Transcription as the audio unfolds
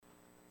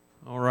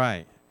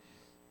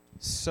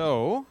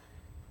So,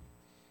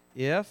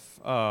 if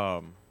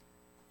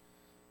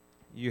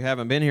you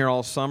haven't been here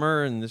all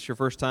summer and this is your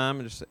first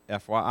time, just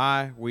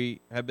FYI, we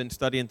have been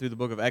studying through the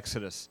book of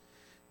Exodus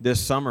this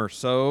summer.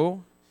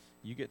 So,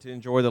 you get to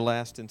enjoy the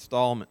last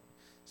installment.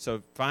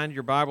 So, find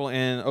your Bible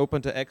and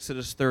open to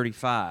Exodus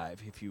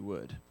 35, if you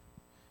would.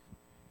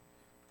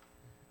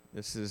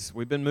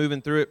 We've been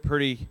moving through it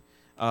pretty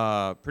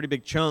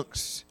big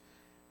chunks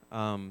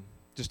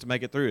just to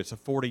make it through. It's a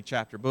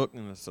 40-chapter book,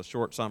 and it's a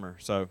short summer.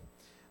 So,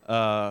 like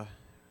I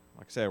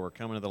said, we're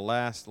coming to the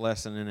last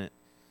lesson in it,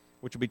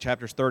 which will be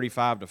chapters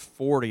 35 to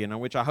 40, and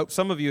which I hope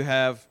some of you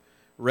have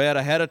read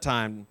ahead of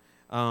time.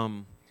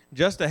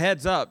 Just a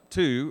heads up,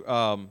 too,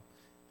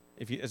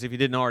 if you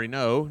didn't already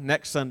know,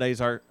 next Sunday is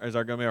going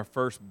to be our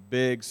first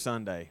big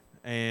Sunday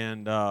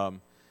and of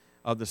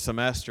the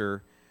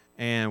semester.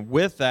 And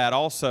with that,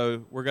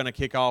 also, we're going to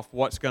kick off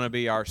what's going to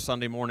be our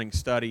Sunday morning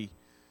study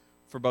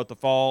for both the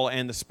fall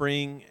and the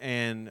spring,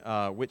 and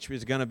which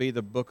is going to be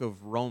the book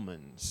of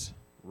Romans.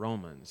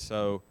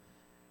 So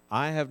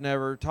I have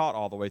never taught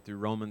all the way through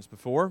Romans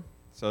before,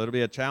 so it'll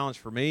be a challenge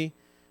for me.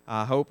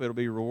 I hope it'll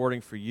be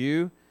rewarding for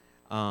you.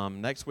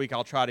 Next week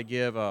I'll try to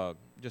give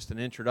just an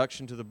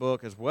introduction to the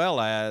book, as well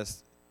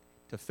as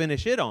to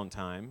finish it on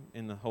time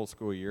in the whole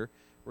school year.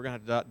 We're going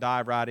to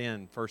dive right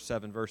in, first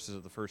 7 verses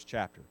of the first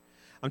chapter.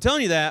 I'm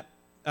telling you that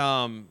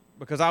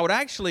because I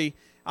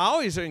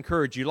always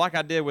encourage you, like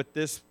I did with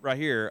this right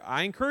here,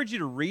 I encourage you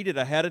to read it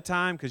ahead of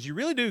time, because you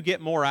really do get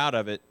more out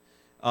of it.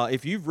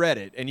 If you've read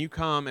it and you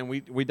come and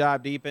we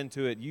dive deep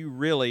into it, you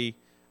really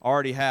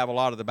already have a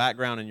lot of the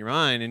background in your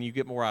mind, and you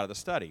get more out of the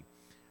study.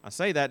 I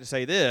say that to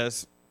say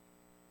this.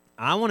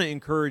 I want to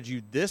encourage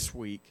you this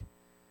week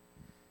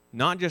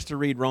not just to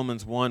read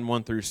Romans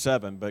 1 through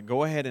 7, but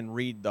go ahead and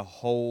read the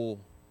whole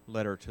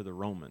letter to the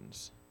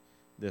Romans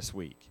this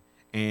week.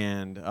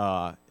 And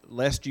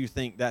lest you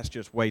think that's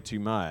just way too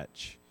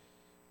much,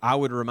 I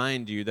would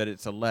remind you that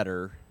it's a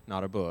letter,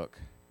 not a book,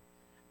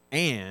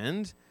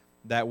 and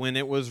that when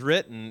it was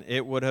written,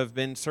 it would have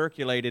been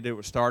circulated. It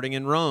was starting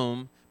in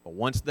Rome, but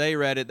once they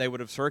read it, they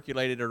would have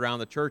circulated it around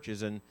the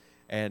churches, and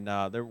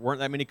there weren't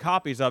that many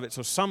copies of it,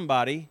 so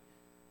somebody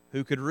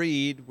who could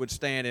read would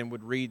stand and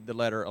would read the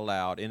letter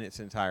aloud in its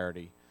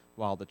entirety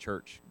while the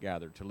church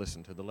gathered to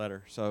listen to the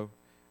letter. So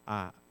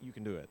you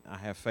can do it. I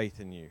have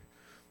faith in you.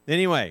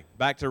 Anyway,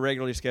 back to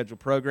regularly scheduled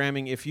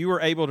programming. If you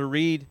were able to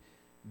read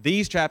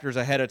these chapters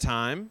ahead of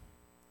time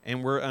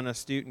and were an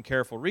astute and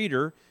careful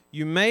reader,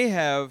 you may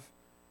have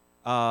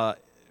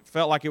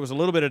felt like it was a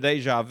little bit of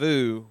deja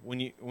vu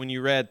when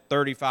you read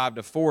 35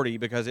 to 40,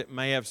 because it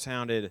may have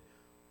sounded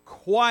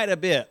quite a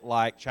bit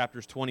like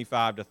chapters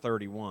 25 to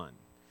 31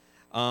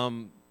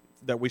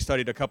 that we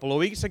studied a couple of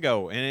weeks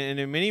ago. And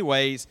in many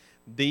ways,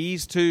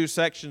 these two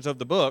sections of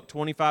the book,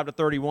 25 to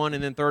 31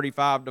 and then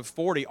 35 to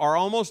 40, are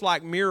almost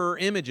like mirror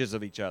images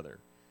of each other.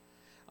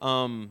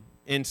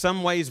 In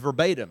some ways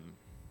verbatim,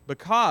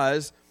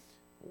 because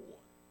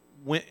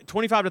when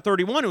 25 to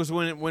 31, it was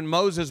when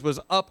Moses was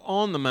up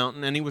on the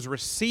mountain and he was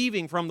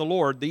receiving from the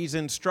Lord these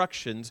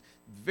instructions,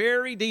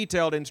 very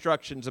detailed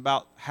instructions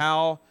about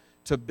how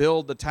to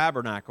build the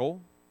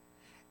tabernacle.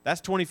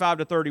 That's 25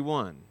 to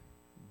 31.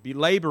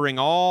 Belaboring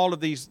all of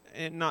these,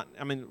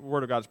 the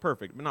Word of God is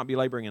perfect, but not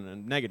belaboring in a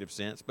negative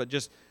sense, but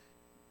just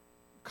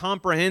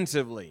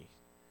comprehensively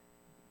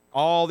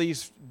all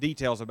these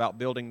details about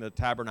building the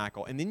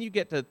tabernacle. And then you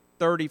get to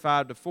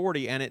 35 to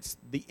 40, and it's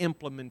the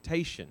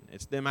implementation.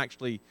 It's them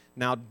actually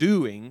now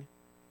doing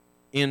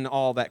in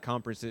all that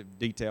comprehensive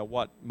detail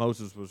what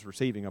Moses was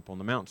receiving up on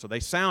the mountain. So they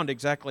sound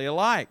exactly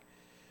alike.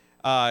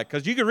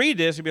 Because you can read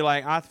this and be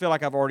like, I feel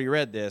like I've already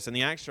read this. And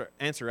the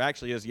answer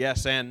actually is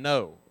yes and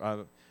no.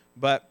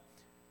 But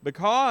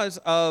because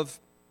of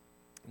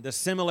the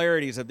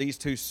similarities of these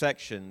two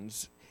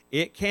sections,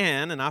 it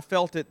can, and I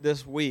felt it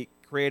this week,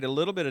 create a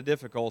little bit of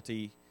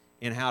difficulty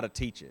in how to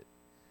teach it.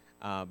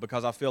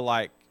 Because I feel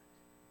like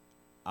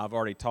I've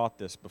already taught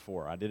this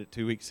before. I did it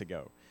 2 weeks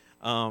ago.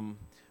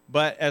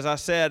 But as I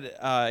said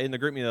in the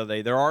group meeting the other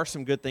day, there are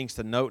some good things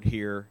to note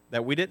here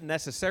that we didn't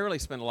necessarily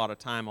spend a lot of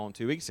time on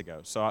 2 weeks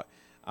ago. So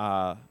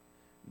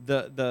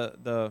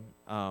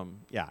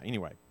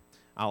anyway,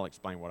 I'll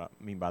explain what I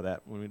mean by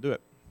that when we do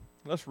it.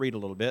 Let's read a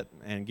little bit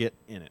and get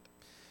in it.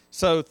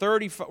 So we're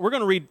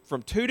going to read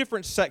from 2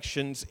 different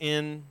sections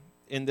in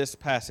this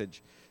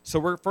passage. So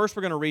we're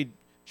going to read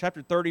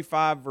chapter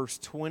 35, verse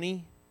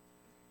 20,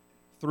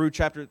 through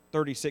chapter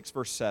 36,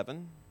 verse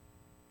 7.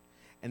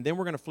 And then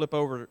we're going to flip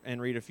over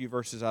and read a few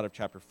verses out of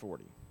chapter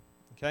 40.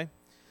 Okay?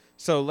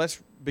 So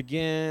let's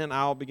begin.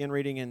 I'll begin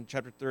reading in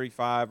chapter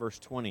 35, verse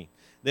 20.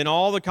 Then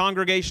all the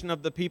congregation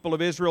of the people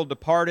of Israel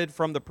departed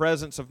from the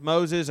presence of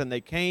Moses, and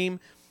they came,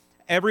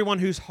 everyone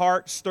whose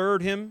heart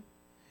stirred him,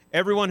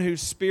 everyone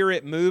whose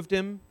spirit moved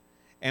him,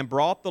 and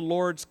brought the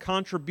Lord's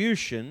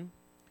contribution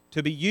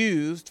to be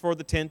used for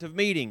the tent of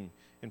meeting,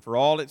 and for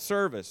all its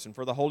service, and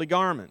for the holy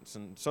garments.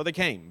 And so they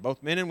came,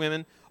 both men and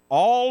women,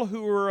 all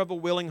who were of a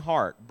willing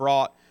heart,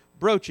 brought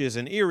brooches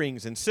and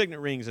earrings and signet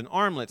rings and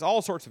armlets,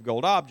 all sorts of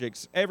gold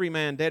objects, every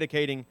man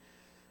dedicating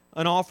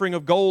an offering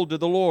of gold to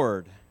the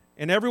Lord.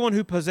 And everyone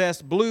who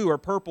possessed blue or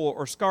purple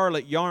or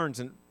scarlet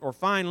yarns or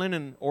fine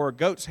linen or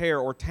goat's hair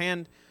or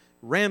tanned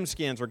ram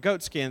skins or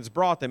goat skins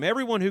brought them.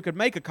 Everyone who could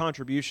make a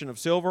contribution of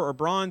silver or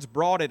bronze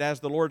brought it as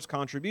the Lord's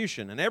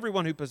contribution. And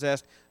everyone who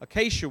possessed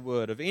acacia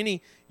wood of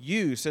any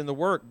use in the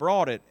work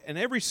brought it. And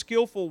every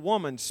skillful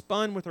woman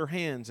spun with her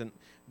hands. And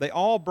they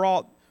all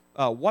brought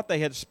what they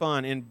had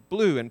spun in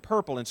blue and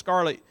purple and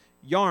scarlet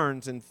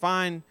yarns and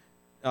fine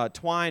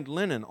twined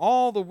linen.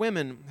 All the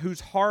women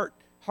whose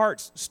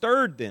hearts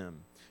stirred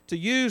them to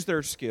use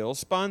their skill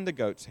spun the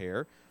goat's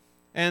hair.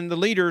 And the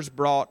leaders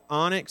brought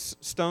onyx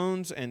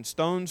stones and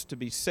stones to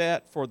be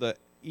set for the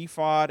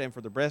ephod and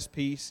for the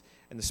breastpiece,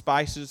 and the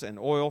spices and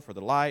oil for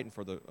the light and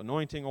for the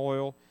anointing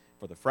oil,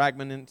 for the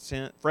fragrant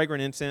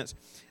incense.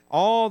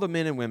 All the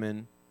men and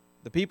women,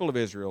 the people of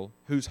Israel,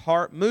 whose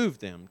heart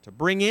moved them to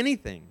bring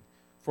anything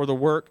for the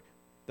work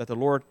that the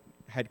Lord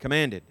had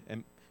commanded,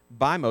 and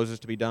by Moses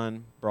to be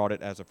done, brought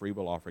it as a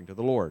freewill offering to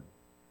the Lord.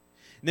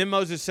 And then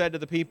Moses said to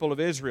the people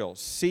of Israel,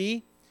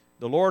 "See,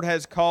 the Lord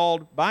has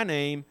called by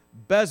name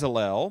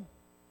Bezalel,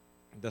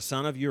 the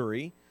son of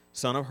Uri,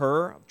 son of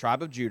Hur,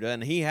 tribe of Judah,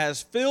 and he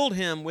has filled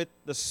him with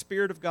the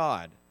Spirit of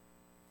God,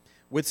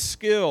 with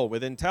skill,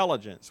 with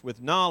intelligence,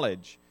 with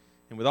knowledge,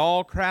 and with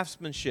all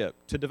craftsmanship,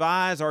 to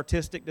devise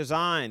artistic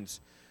designs,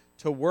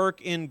 to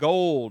work in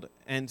gold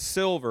and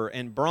silver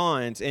and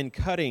bronze, in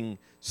cutting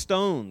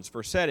stones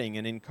for setting,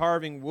 and in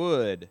carving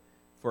wood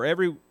for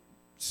every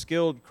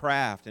skilled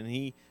craft. And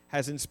he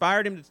has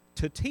inspired him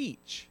to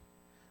teach,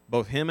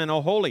 both him and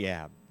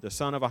Oholiab, the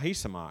son of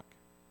Ahisamach,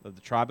 of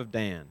the tribe of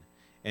Dan.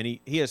 And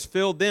he has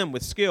filled them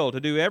with skill to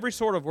do every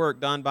sort of work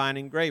done by an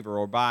engraver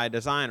or by a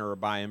designer or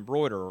by an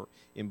embroiderer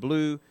in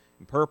blue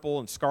and purple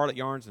and scarlet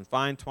yarns and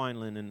fine twined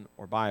linen,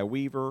 or by a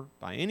weaver,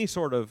 by any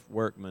sort of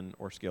workman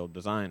or skilled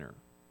designer.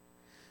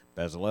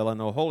 Bezalel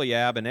and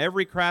Oholiab and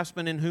every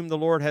craftsman in whom the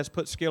Lord has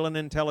put skill and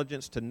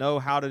intelligence to know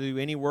how to do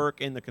any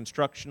work in the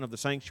construction of the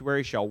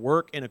sanctuary shall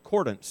work in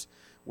accordance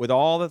with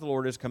all that the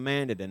Lord has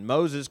commanded. And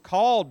Moses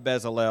called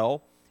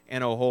Bezalel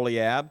and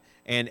Oholiab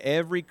and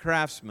every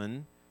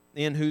craftsman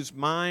in whose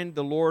mind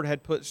the Lord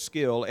had put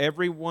skill,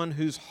 everyone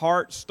whose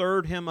heart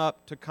stirred him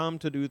up to come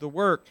to do the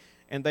work.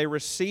 And they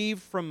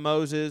received from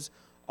Moses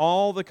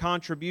all the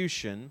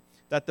contribution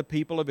that the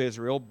people of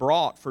Israel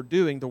brought for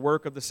doing the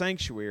work of the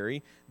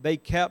sanctuary. They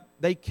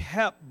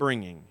kept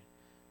bringing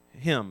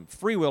him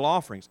freewill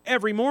offerings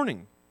every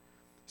morning,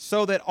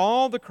 so that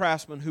all the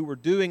craftsmen who were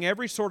doing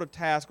every sort of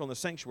task on the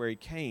sanctuary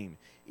came,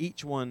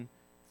 each one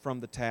from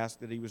the task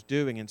that he was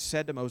doing, and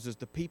said to Moses,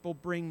 "The people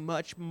bring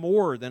much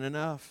more than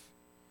enough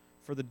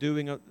for the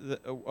doing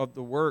of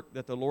the work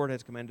that the Lord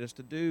has commanded us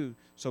to do."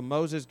 So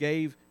Moses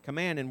gave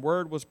command, and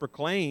word was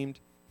proclaimed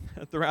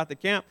throughout the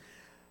camp,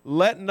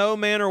 "Let no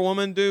man or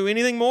woman do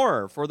anything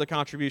more for the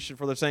contribution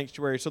for the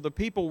sanctuary." So the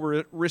people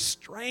were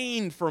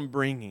restrained from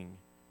bringing,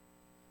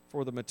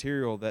 for the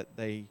material that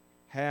they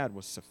had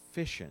was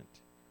sufficient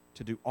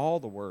to do all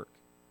the work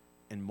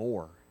and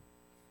more.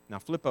 Now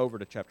flip over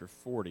to chapter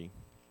 40,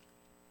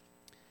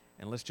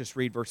 and let's just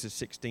read verses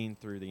 16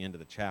 through the end of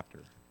the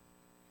chapter.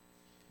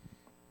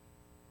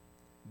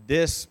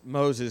 This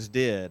Moses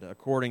did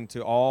according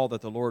to all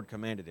that the Lord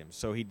commanded him.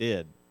 So he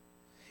did.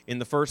 In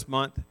the first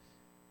month,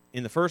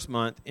 in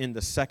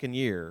the second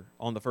year,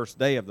 on the first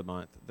day of the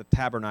month, the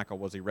tabernacle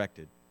was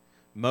erected.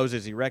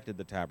 Moses erected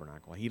the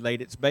tabernacle. He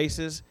laid its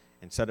bases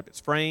and set up its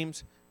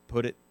frames,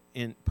 put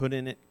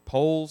in it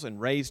poles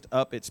and raised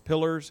up its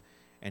pillars,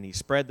 and he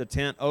spread the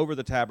tent over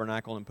the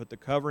tabernacle and put the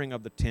covering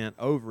of the tent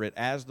over it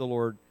as the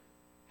Lord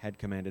had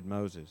commanded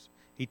Moses.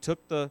 He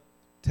took the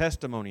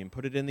testimony and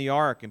put it in the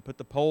ark and put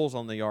the poles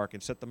on the ark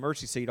and set the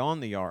mercy seat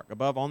on the ark,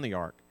 above on the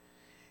ark.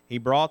 He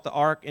brought the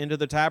ark into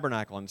the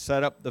tabernacle and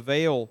set up the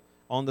veil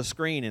on the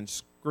screen and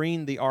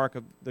screened the ark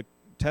of the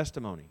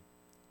testimony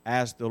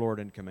as the Lord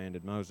had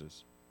commanded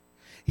Moses.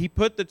 He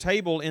put the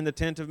table in the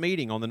tent of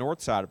meeting on the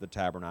north side of the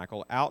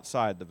tabernacle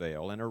outside the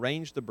veil and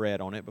arranged the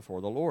bread on it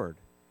before the Lord,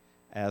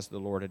 as the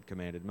Lord had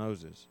commanded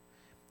Moses.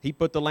 He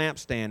put the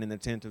lampstand in the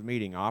tent of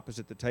meeting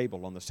opposite the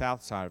table on the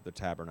south side of the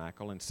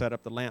tabernacle and set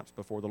up the lamps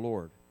before the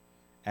Lord,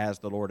 as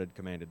the Lord had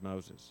commanded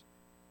Moses.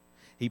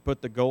 He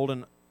put the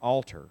golden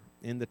altar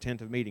in the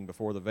tent of meeting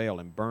before the veil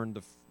and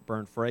burned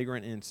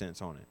fragrant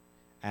incense on it,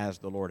 as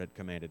the Lord had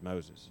commanded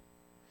Moses.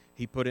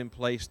 He put in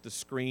place the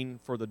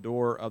screen for the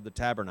door of the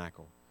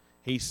tabernacle.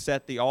 He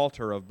set the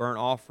altar of burnt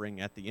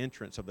offering at the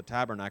entrance of the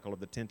tabernacle of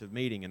the tent of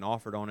meeting and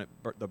offered on it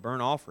the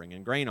burnt offering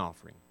and grain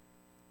offering,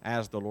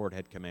 as the Lord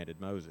had commanded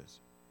Moses.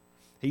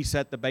 He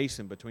set the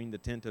basin between the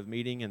tent of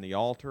meeting and the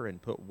altar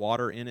and put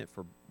water in it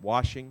for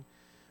washing,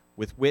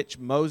 with which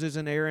Moses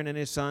and Aaron and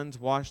his sons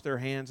washed their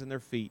hands and their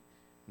feet.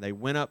 And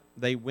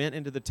they went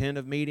into the tent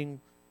of meeting,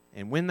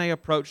 and when they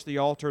approached the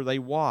altar, they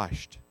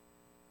washed,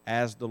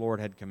 as the Lord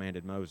had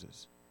commanded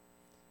Moses.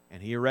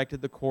 And he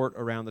erected the court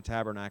around the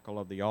tabernacle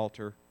of the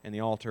altar,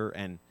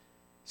 and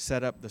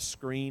set up the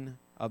screen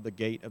of the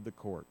gate of the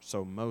court.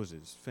 So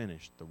Moses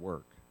finished the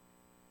work.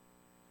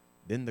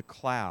 Then the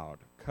cloud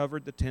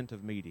covered the tent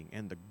of meeting,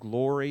 and the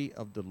glory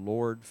of the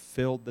Lord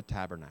filled the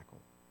tabernacle.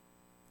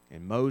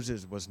 And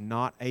Moses was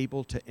not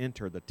able to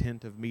enter the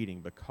tent of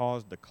meeting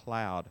because the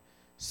cloud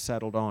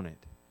settled on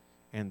it,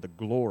 and the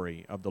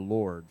glory of the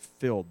Lord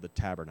filled the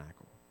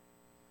tabernacle.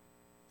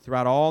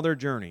 Throughout all their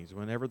journeys,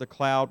 whenever the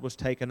cloud was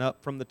taken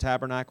up from the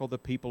tabernacle, the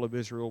people of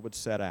Israel would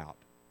set out.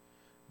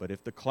 But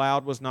if the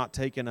cloud was not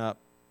taken up,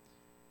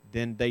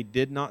 then they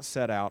did not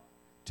set out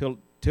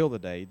till the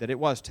day that it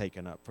was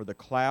taken up. For the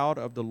cloud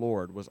of the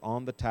Lord was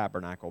on the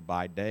tabernacle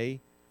by day,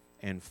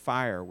 and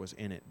fire was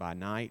in it by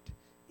night,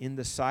 in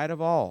the sight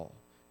of all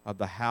of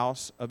the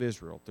house of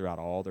Israel throughout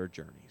all their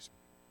journeys.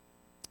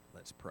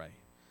 Let's pray.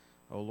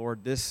 Oh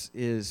Lord, this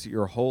is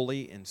your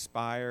holy,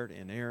 inspired,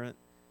 inerrant,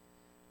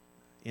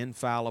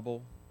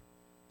 infallible,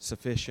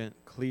 sufficient,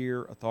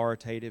 clear,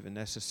 authoritative, and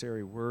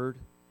necessary word.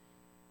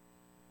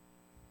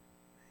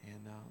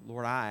 And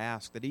Lord, I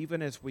ask that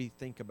even as we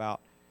think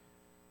about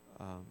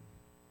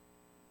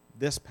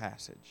this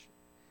passage,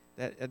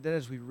 that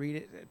as we read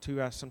it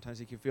to us,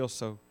 sometimes it can feel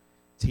so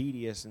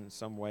tedious in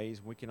some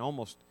ways. We can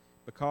almost,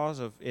 because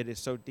of it is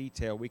so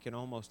detailed, we can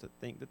almost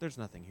think that there's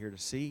nothing here to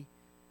see.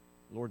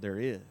 Lord, there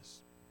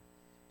is.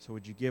 So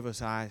would you give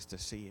us eyes to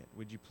see it?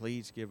 Would you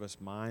please give us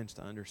minds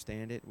to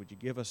understand it? Would you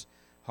give us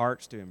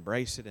hearts to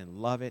embrace it and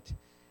love it?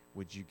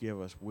 Would you give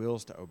us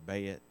wills to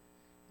obey it?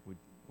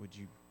 Would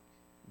you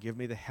give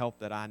me the help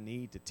that I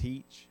need to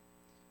teach?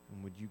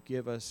 And would you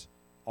give us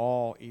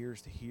all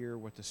ears to hear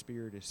what the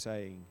Spirit is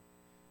saying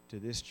to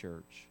this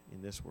church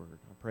in this word?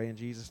 I pray in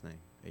Jesus' name.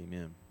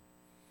 Amen.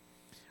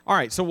 All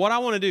right, so what I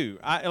want to do,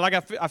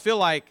 I feel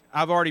like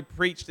I've already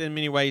preached in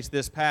many ways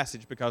this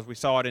passage because we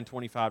saw it in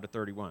 25 to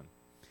 31.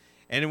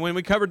 And when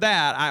we covered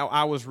that,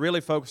 I was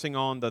really focusing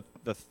on the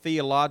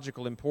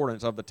theological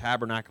importance of the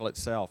tabernacle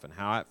itself and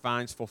how it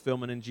finds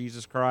fulfillment in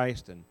Jesus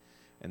Christ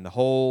and the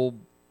whole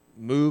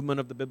movement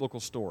of the biblical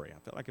story. I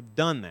feel like I've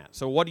done that.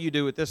 So what do you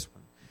do with this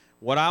one?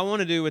 What I want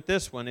to do with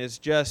this one is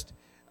just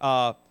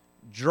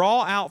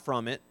draw out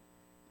from it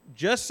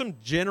just some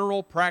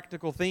general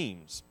practical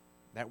themes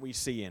that we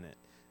see in it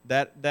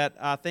that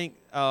I think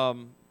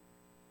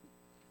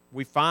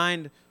we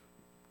find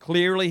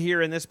clearly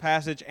here in this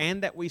passage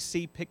and that we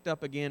see picked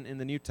up again in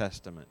the New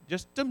Testament.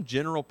 Just some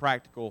general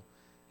practical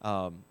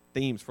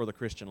themes for the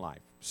Christian life.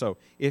 So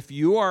if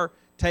you are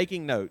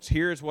taking notes,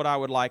 here's what I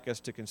would like us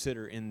to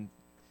consider in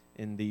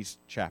these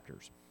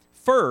chapters.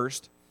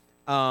 First,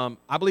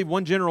 I believe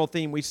one general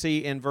theme we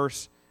see in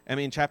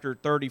chapter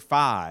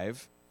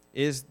 35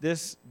 is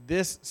this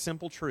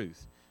simple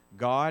truth.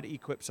 God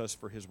equips us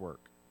for His work.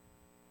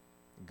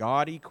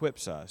 God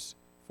equips us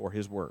for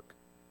His work.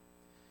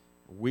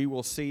 We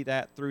will see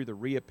that through the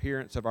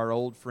reappearance of our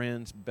old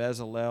friends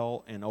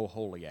Bezalel and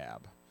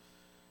Oholiab.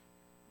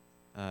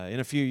 In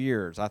a few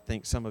years, I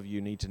think some of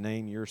you need to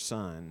name your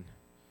son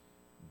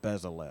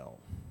Bezalel.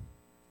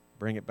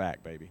 Bring it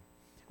back, baby.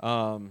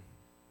 God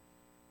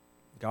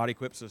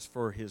equips us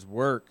for His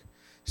work.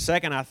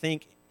 Second, I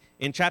think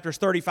in chapters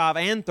 35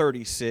 and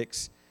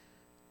 36,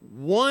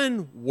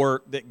 one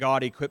work that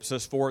God equips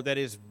us for that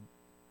is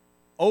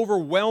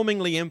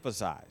overwhelmingly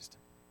emphasized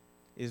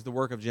is the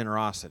work of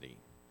generosity.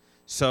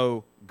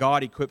 So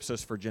God equips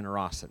us for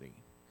generosity.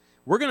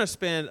 We're going to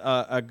spend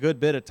a good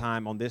bit of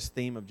time on this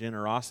theme of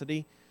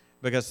generosity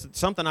because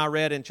something I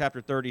read in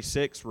chapter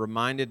 36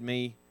 reminded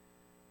me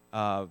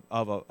of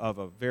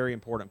a very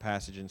important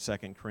passage in 2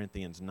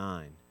 Corinthians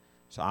 9.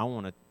 So I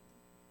want to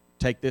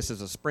take this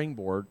as a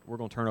springboard. We're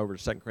going to turn over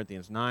to 2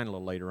 Corinthians 9 a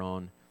little later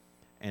on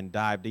and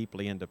dive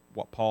deeply into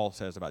what Paul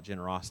says about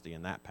generosity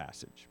in that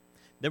passage.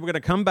 Then we're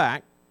going to come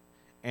back,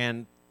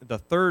 and the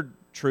third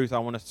truth I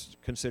want to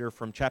consider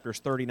from chapters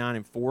 39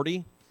 and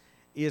 40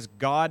 is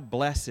God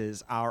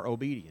blesses our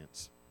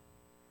obedience.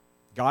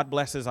 God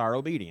blesses our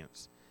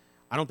obedience.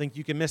 I don't think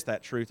you can miss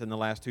that truth in the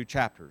last two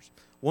chapters.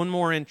 One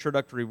more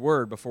introductory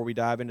word before we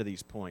dive into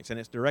these points, and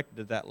it's directed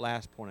to that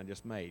last point I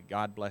just made.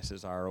 God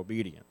blesses our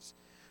obedience.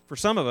 For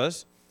some of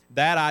us,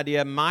 that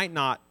idea might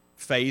not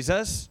faze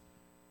us.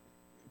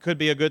 Could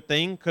be a good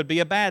thing, could be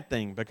a bad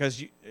thing,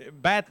 because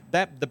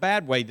the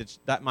bad way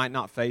that might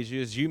not faze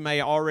you is you may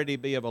already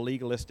be of a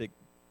legalistic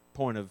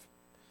point of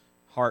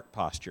heart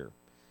posture,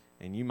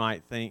 and you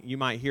might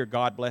hear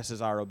God blesses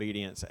our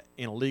obedience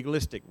in a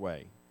legalistic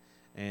way,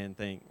 and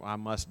think, well, I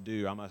must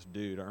do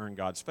to earn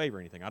God's favor or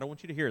anything. I don't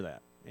want you to hear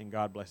that. And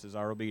God blesses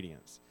our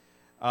obedience.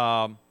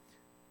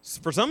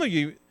 For some of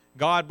you,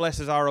 God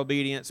blesses our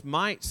obedience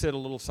might sit a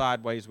little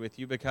sideways with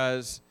you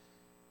because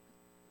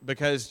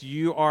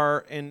you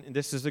are, and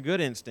this is a good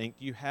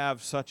instinct, you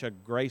have such a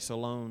grace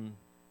alone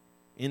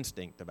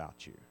instinct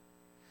about you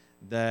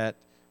that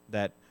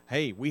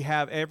hey, we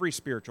have every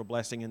spiritual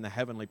blessing in the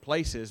heavenly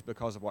places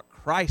because of what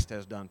Christ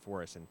has done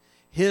for us and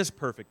His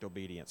perfect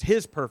obedience,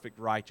 His perfect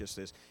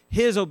righteousness,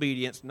 His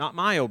obedience, not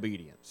my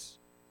obedience.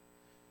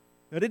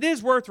 But it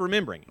is worth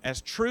remembering,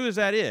 as true as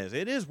that is,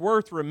 it is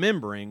worth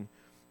remembering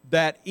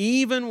that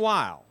even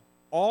while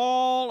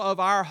all of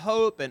our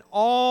hope and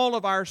all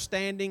of our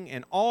standing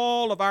and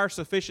all of our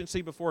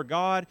sufficiency before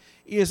God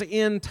is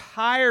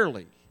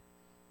entirely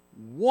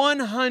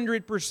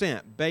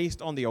 100%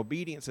 based on the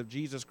obedience of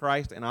Jesus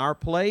Christ in our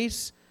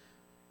place,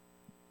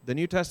 the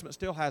New Testament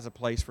still has a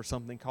place for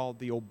something called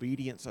the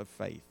obedience of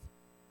faith.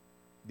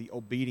 The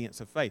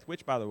obedience of faith,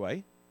 which, by the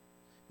way,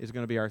 is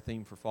going to be our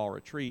theme for fall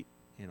retreat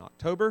in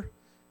October.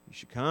 You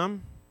should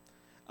come.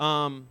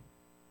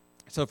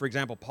 So, for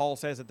example, Paul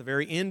says at the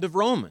very end of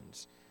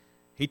Romans,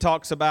 he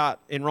talks about,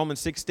 in Romans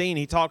 16,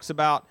 he talks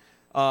about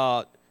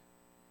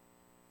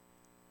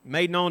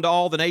made known to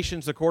all the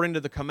nations according to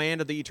the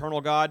command of the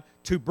eternal God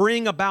to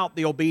bring about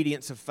the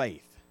obedience of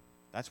faith.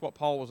 That's what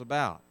Paul was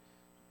about.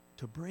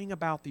 To bring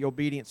about the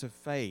obedience of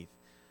faith.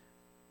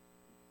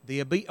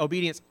 The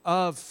obedience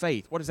of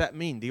faith. What does that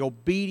mean? The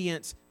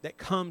obedience that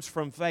comes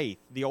from faith.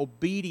 The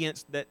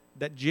obedience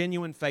that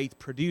genuine faith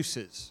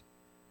produces.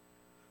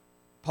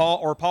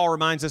 Paul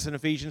reminds us in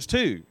Ephesians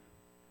 2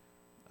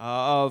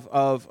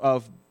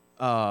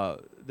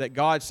 that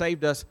God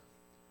saved us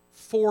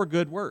for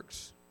good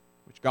works,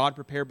 which God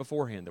prepared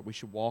beforehand that we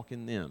should walk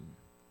in them.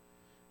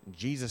 And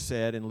Jesus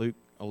said in Luke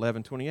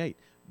 11:28,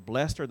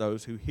 "Blessed are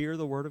those who hear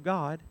the word of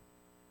God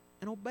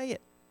and obey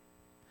it."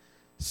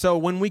 So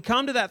when we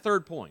come to that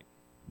third point,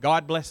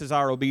 God blesses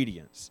our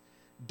obedience,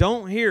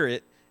 don't hear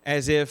it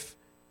as if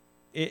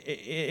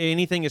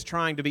anything is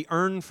trying to be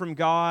earned from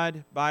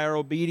God by our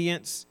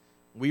obedience.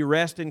 We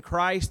rest in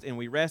Christ and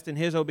we rest in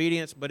His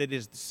obedience, but it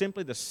is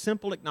simply the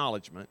simple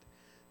acknowledgement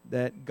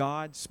that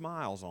God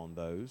smiles on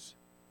those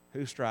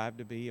who strive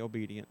to be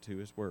obedient to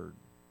His Word.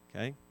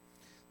 Okay?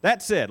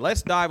 That said,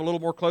 let's dive a little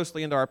more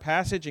closely into our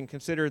passage and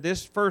consider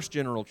this first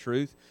general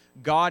truth.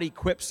 God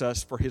equips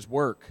us for His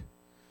work.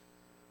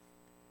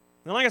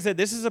 Now, like I said,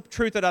 this is a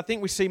truth that I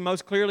think we see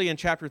most clearly in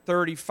chapter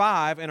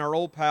 35 in our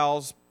old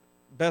pals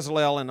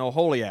Bezalel and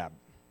Oholiab.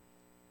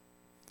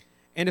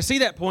 And to see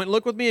that point,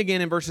 look with me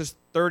again in verses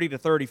 30 to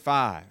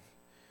 35.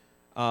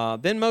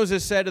 Then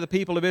Moses said to the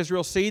people of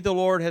Israel, "See, the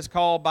Lord has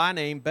called by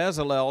name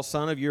Bezalel,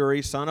 son of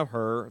Uri, son of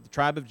Hur, of the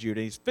tribe of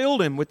Judah. He's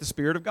filled him with the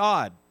Spirit of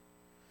God,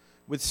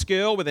 with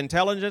skill, with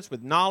intelligence,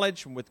 with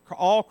knowledge, and with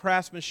all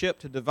craftsmanship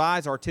to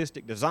devise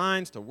artistic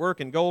designs, to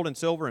work in gold and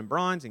silver and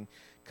bronze, and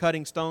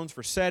cutting stones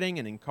for setting,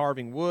 and in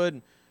carving wood,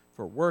 and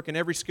for work in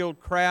every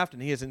skilled craft.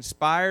 And he has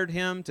inspired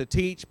him to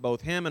teach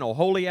both him and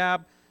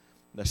Oholiab,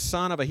 the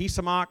son of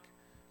Ahisamach,"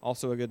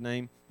 also a good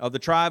name, "of the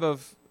tribe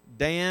of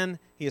Dan.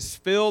 He has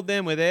filled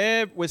them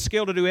with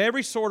skill to do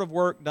every sort of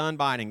work done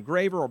by an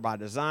engraver or by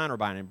design or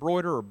by an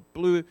embroiderer or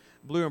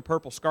blue and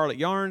purple scarlet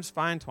yarns,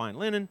 fine twined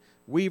linen,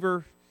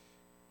 weaver,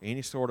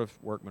 any sort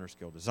of workman or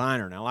skilled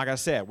designer." Now, like I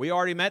said, we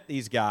already met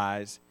these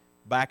guys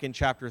back in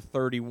chapter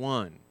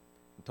 31.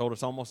 He told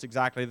us almost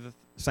exactly the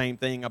same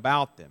thing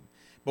about them.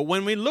 But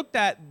when we looked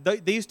at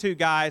these two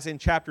guys in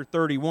chapter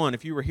 31,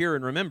 if you were here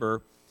and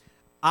remember,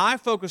 I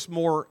focused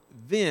more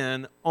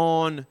then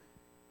on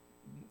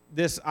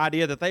this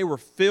idea that they were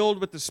filled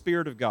with the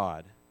Spirit of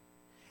God.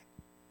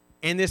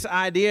 And this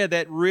idea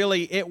that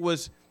really it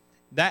was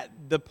that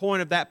the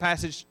point of that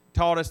passage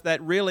taught us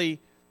that really,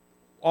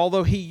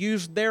 although he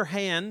used their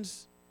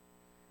hands,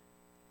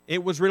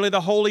 it was really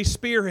the Holy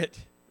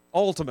Spirit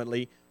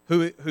ultimately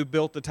who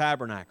built the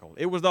tabernacle.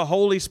 It was the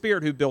Holy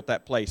Spirit who built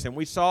that place. And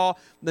we saw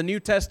the New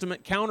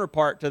Testament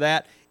counterpart to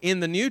that in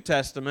the New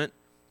Testament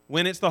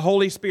when it's the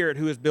Holy Spirit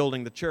who is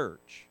building the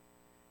church.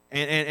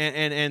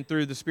 And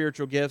through the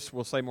spiritual gifts,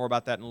 we'll say more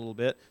about that in a little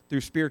bit.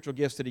 Through spiritual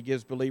gifts that He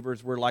gives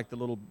believers, we're like the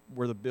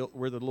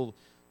little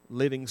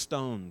living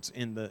stones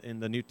in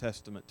the New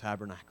Testament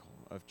tabernacle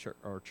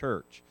of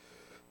church.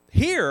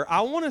 Here, I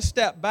want to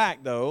step back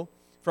though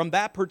from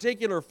that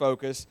particular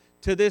focus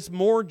to this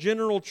more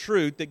general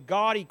truth that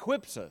God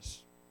equips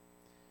us.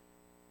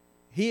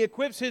 He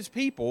equips His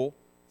people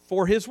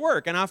for His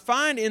work, and I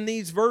find in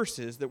these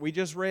verses that we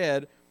just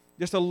read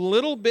just a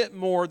little bit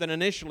more than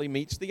initially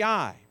meets the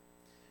eye.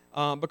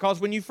 Because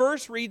when you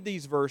first read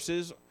these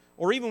verses,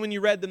 or even when you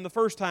read them the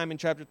first time in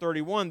chapter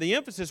 31, the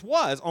emphasis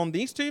was on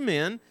these two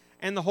men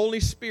and the Holy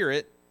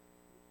Spirit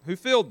who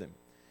filled them.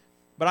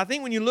 But I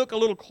think when you look a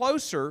little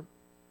closer,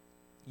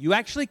 you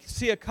actually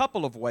see a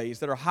couple of ways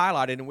that are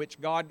highlighted in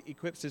which God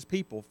equips His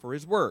people for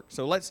His work.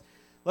 So let's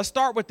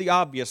start with the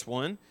obvious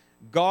one.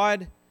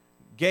 God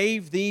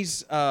gave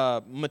these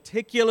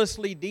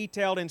meticulously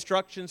detailed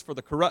instructions for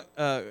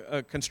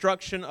the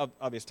construction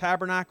of His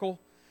tabernacle,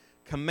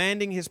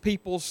 commanding His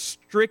people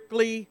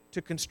strictly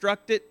to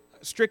construct it,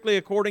 strictly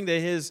according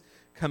to His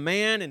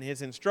command and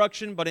His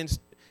instruction. But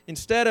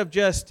instead of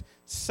just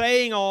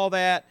saying all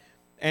that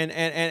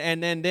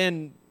and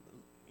then,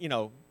 you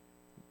know,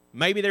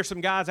 maybe there's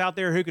some guys out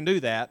there who can do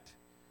that,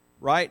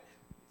 right?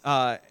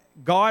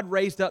 God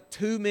raised up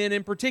two men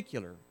in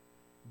particular,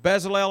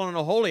 Bezalel and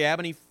Oholiab,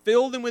 and He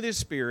filled them with His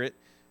Spirit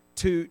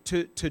to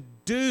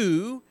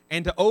do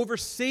and to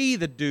oversee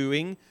the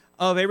doing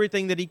of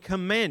everything that He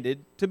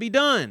commanded to be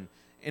done.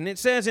 And it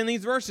says in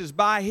these verses,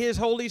 by His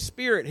Holy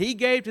Spirit, He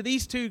gave to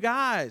these two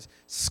guys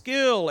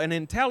skill and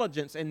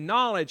intelligence and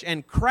knowledge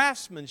and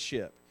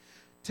craftsmanship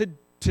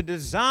to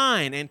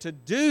design and to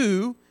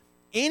do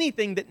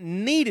anything that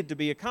needed to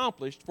be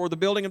accomplished for the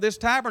building of this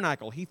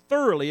tabernacle. He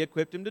thoroughly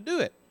equipped them to do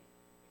it.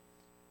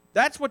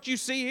 That's what you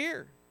see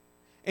here.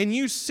 And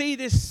you see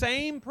this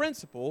same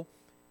principle,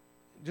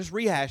 just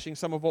rehashing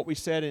some of what we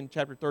said in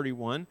chapter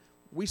 31,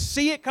 we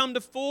see it come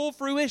to full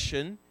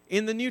fruition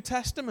in the New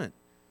Testament.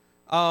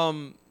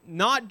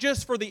 Not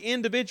just for the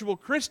individual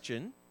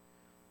Christian,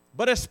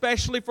 but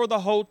especially for the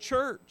whole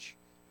church.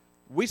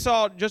 We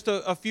saw just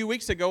a few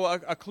weeks ago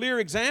a clear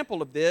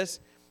example of this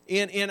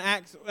in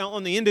Acts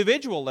on the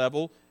individual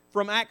level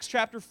from Acts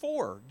chapter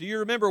 4. Do you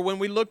remember when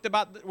we talked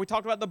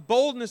about the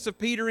boldness of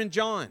Peter and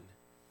John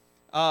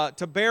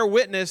to bear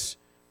witness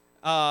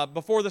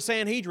before the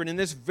Sanhedrin in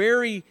this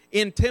very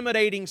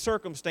intimidating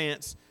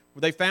circumstance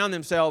where they found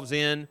themselves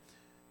in?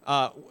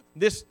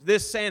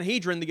 This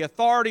Sanhedrin, the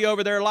authority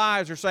over their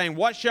lives, are saying,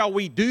 what shall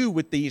we do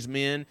with these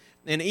men?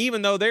 And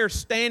even though they're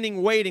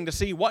standing waiting to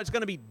see what's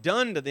going to be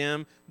done to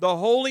them, the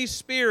Holy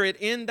Spirit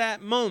in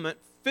that moment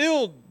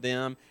filled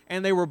them,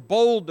 and they were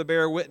bold to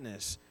bear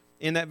witness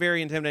in that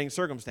very intimidating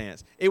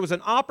circumstance. It was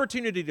an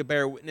opportunity to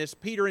bear witness.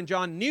 Peter and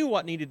John knew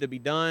what needed to be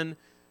done,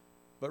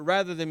 but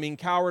rather than being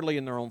cowardly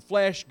in their own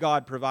flesh,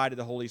 God provided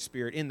the Holy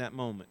Spirit in that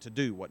moment to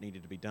do what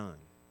needed to be done.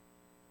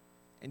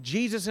 And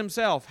Jesus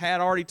himself had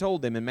already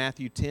told them in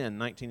Matthew 10,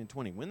 19 and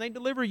 20, when they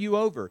deliver you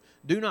over,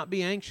 do not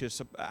be anxious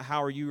about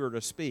how you are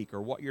to speak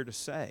or what you're to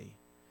say.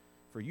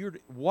 For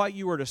what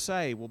you are to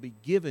say will be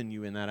given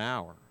you in that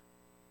hour.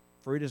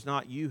 For it is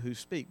not you who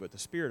speak, but the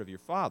Spirit of your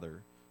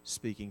Father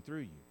speaking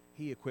through you.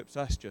 He equips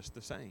us just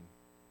the same.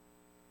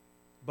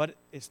 But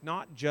it's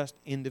not just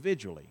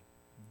individually.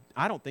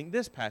 I don't think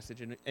this passage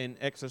in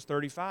Exodus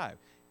 35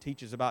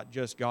 teaches about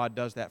just God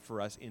does that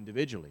for us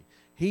individually.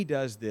 He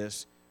does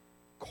this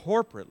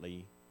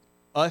corporately,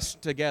 us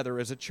together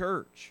as a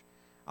church.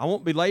 I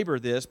won't belabor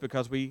this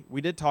because we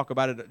did talk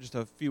about it just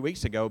a few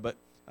weeks ago, but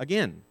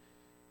again,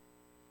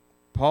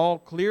 Paul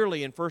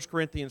clearly in 1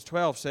 Corinthians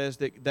 12 says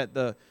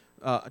that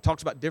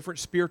talks about different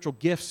spiritual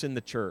gifts in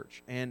the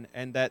church, and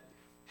that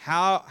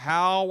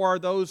how are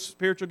those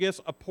spiritual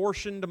gifts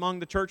apportioned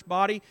among the church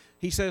body?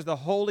 He says the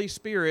Holy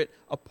Spirit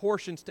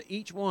apportions to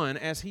each one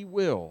as He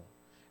will.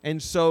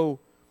 And so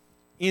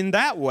in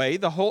that way,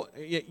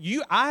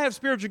 I have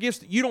spiritual gifts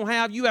that you don't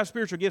have. You have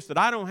spiritual gifts that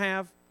I don't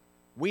have.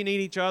 We need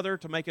each other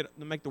to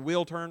make the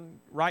wheel turn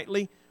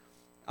rightly.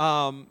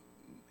 And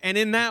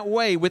in that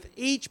way, with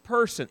each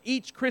person,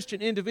 each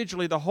Christian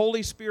individually, the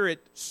Holy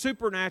Spirit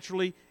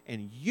supernaturally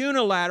and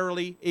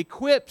unilaterally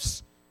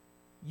equips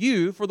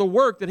you for the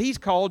work that He's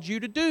called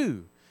you to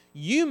do.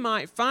 You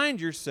might find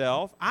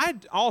yourself, I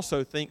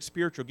also think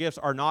spiritual gifts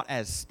are not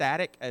as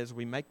static as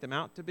we make them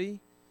out to be.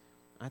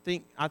 I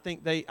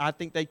think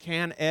they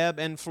can ebb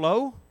and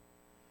flow.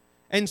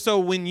 And so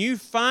when you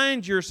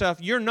find yourself,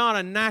 you're not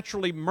a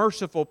naturally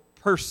merciful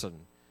person.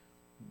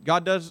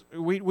 God does,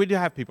 we do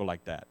have people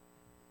like that.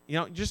 You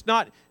know, it's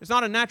not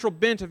a natural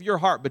bent of your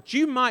heart, but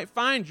you might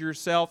find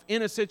yourself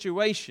in a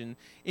situation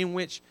in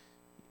which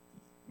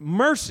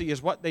mercy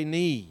is what they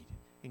need.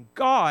 And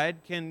God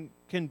can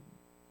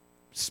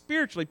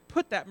spiritually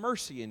put that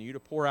mercy in you to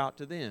pour out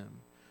to them.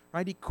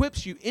 Right? He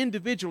equips you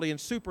individually and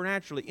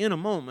supernaturally in a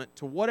moment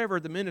to whatever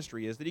the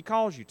ministry is that He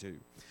calls you to.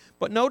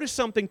 But notice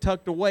something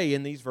tucked away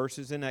in these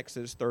verses in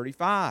Exodus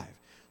 35.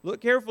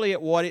 Look carefully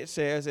at what it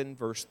says in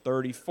verse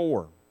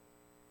 34.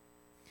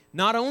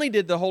 Not only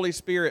did the Holy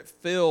Spirit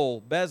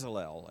fill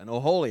Bezalel and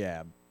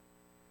Oholiab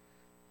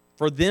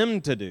for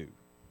them to do,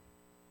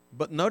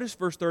 but notice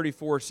verse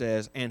 34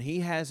 says, and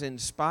He has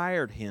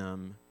inspired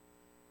him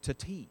to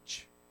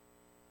teach,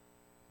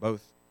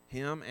 both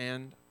him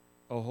and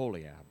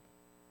Oholiab.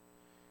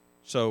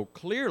 So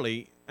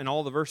clearly, in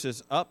all the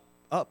verses up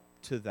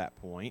to that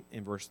point,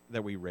 in verse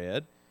that we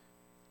read,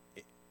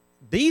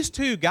 these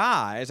two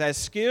guys, as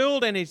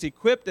skilled and as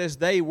equipped as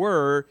they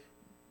were,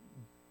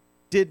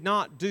 did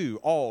not do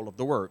all of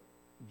the work,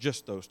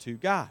 just those two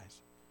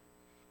guys.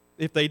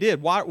 If they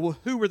did,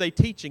 who were they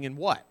teaching and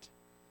what?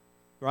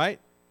 Right?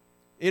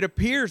 It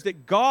appears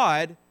that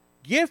God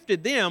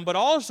gifted them, but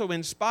also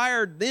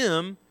inspired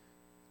them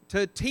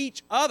to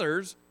teach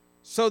others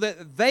so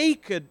that they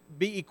could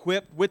be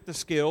equipped with the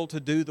skill to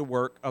do the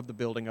work of the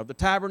building of the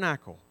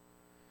tabernacle.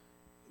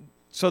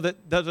 So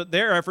that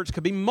their efforts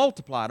could be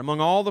multiplied among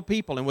all the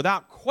people. And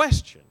without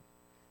question,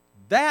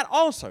 that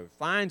also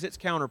finds its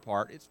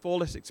counterpart, its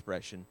fullest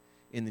expression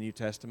in the New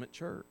Testament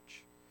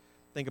church.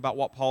 Think about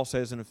what Paul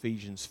says in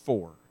Ephesians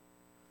 4.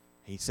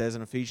 He says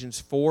in Ephesians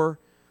 4,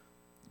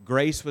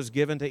 grace was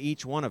given to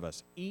each one of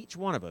us. Each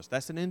one of us.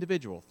 That's an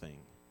individual thing.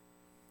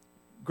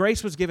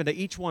 Grace was given to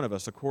each one of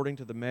us according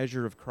to the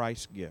measure of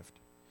Christ's gift.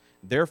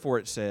 Therefore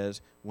it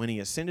says, when He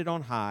ascended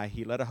on high,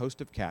 He led a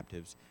host of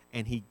captives,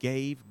 and He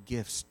gave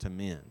gifts to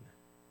men.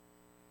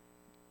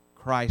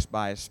 Christ,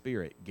 by His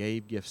Spirit,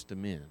 gave gifts to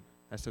men.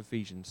 That's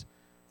Ephesians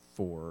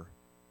 4:8,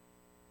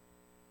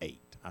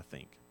 I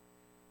think.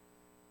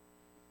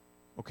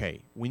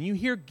 Okay, when you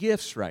hear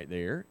gifts right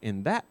there,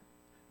 in that,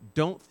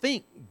 don't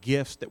think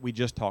gifts that we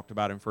just talked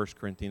about in 1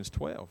 Corinthians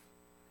 12.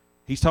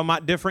 He's talking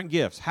about different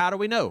gifts. How do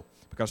we know?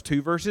 Because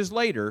 2 verses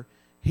later,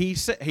 he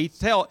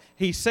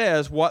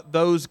says what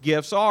those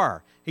gifts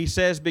are. He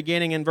says,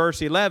 beginning in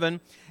verse 11,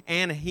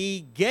 and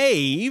He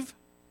gave,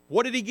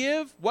 What did He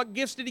give? What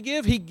gifts did He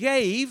give? He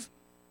gave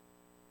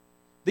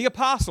the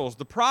apostles,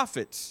 the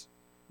prophets,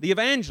 the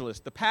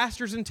evangelists, the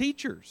pastors and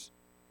teachers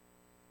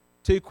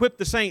to equip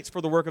the saints for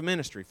the work of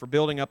ministry, for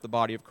building up the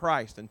body of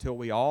Christ until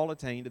we all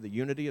attain to the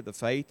unity of the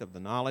faith of the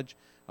knowledge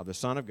of the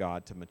Son of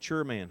God, to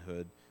mature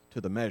manhood,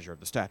 to the measure of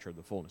the stature of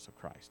the fullness of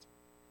Christ.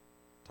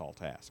 Tall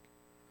task.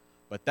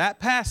 But that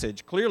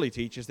passage clearly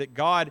teaches that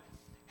God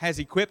has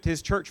equipped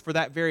His church for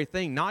that very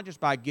thing, not just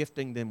by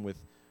gifting them with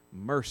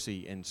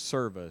mercy and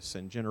service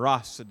and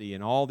generosity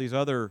and all these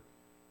other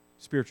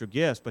spiritual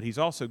gifts, but He's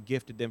also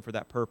gifted them for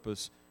that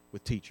purpose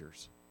with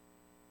teachers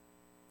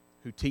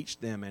who teach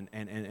them,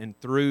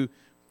 and through,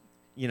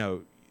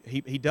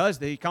 He does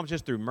that. He comes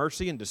just through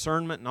mercy and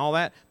discernment and all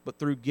that, but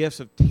through gifts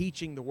of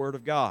teaching the Word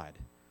of God,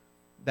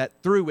 that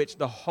through which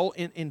the whole,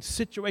 in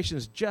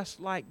situations just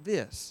like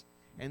this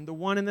and the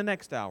one in the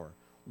next hour.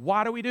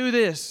 Why do we do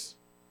this?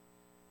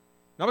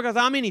 Not because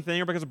I'm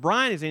anything or because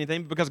Brian is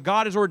anything, but because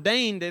God has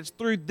ordained it's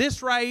through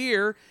this right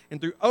here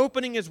and through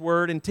opening His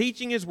Word and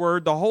teaching His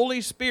Word, the Holy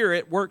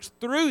Spirit works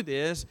through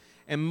this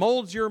and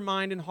molds your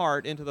mind and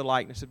heart into the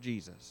likeness of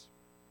Jesus.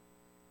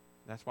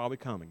 That's why we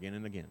come again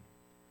and again.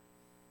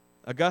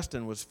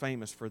 Augustine was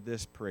famous for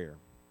this prayer.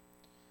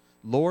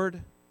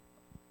 Lord,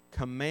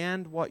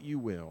 command what you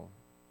will,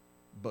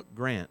 but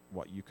grant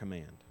what you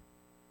command.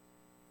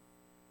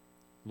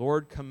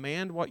 Lord,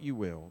 command what you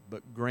will,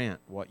 but grant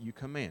what you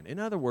command. In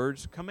other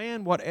words,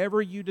 command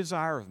whatever you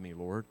desire of me,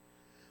 Lord.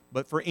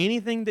 But for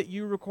anything that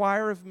you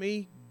require of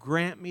me,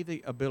 grant me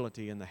the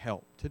ability and the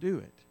help to do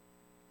it.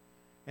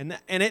 And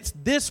it's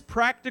this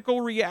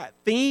practical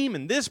theme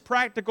and this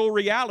practical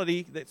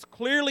reality that's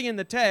clearly in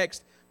the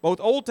text, both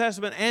Old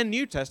Testament and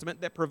New Testament,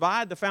 that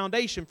provide the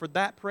foundation for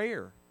that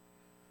prayer,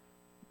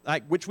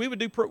 which we would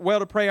do well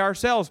to pray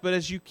ourselves. But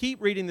as you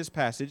keep reading this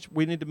passage,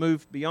 we need to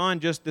move beyond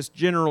just this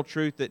general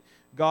truth that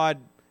God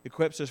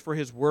equips us for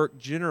His work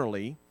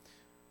generally.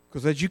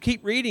 Because as you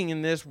keep reading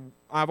in this,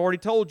 I've already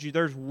told you,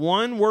 there's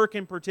one work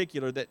in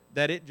particular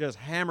that it just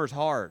hammers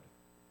hard.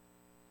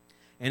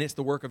 And it's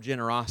the work of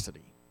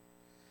generosity.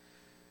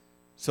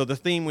 So the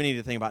theme we need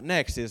to think about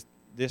next is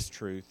this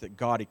truth that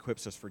God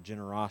equips us for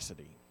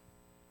generosity.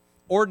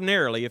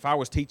 Ordinarily, if I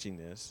was teaching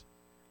this,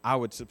 I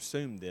would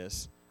subsume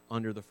this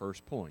under the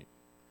first point.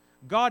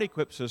 God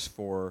equips us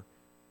for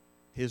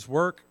His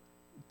work,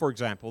 for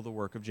example, the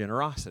work of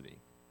generosity,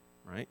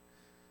 right?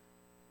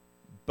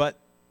 But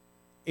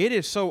it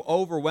is so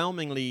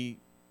overwhelmingly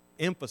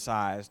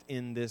emphasized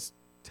in this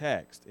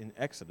text, in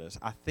Exodus,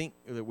 I think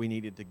that we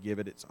needed to give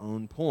it its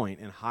own point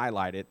and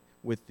highlight it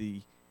with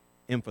the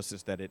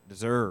emphasis that it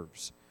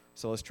deserves.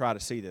 So let's try to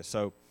see this.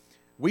 So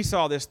we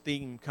saw this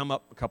theme come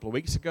up a couple of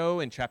weeks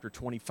ago in chapter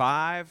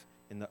 25.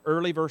 In the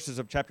early verses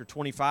of chapter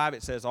 25,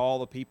 it says all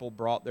the people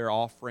brought their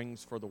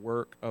offerings for the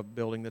work of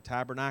building the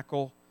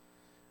tabernacle.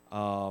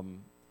 Yeah,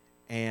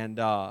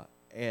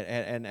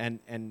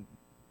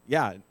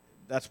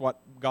 that's what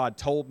God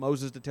told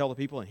Moses to tell the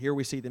people, and here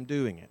we see them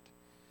doing it.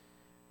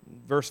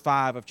 Verse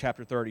 5 of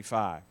chapter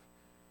 35,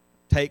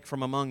 take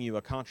from among you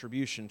a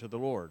contribution to the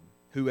Lord.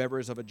 Whoever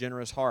is of a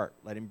generous heart,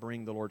 let him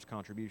bring the Lord's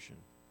contribution.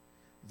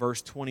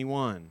 Verse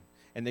 21,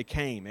 and they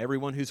came,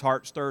 everyone whose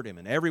heart stirred him,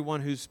 and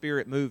everyone whose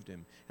spirit moved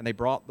him, and they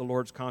brought the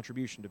Lord's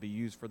contribution to be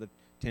used for the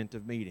tent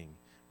of meeting.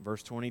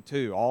 Verse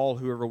 22, all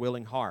who have a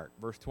willing heart.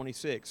 Verse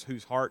 26,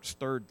 whose heart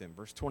stirred them.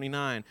 Verse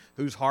 29,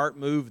 whose heart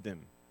moved them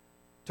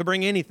to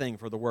bring anything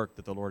for the work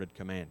that the Lord had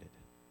commanded.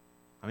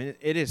 I mean,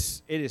 it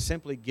is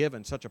simply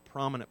given such a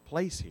prominent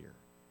place here.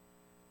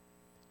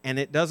 And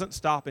it doesn't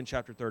stop in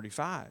chapter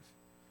 35.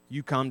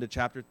 You come to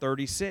chapter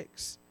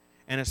 36,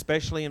 and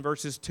especially in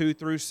verses 2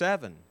 through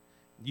 7,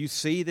 you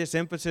see this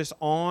emphasis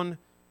on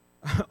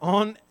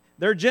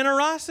their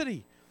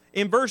generosity.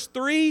 In verse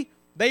 3,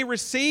 they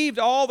received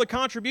all the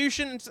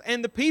contributions,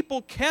 and the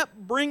people kept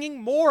bringing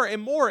more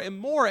and more and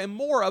more and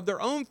more of their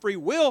own free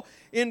will.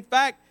 In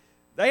fact,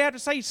 they have to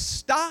say,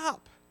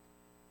 stop.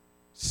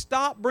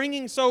 Stop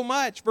bringing so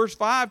much. Verse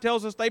 5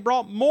 tells us they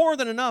brought more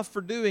than enough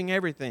for doing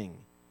everything.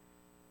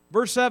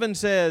 Verse 7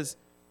 says,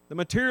 the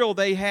material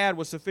they had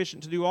was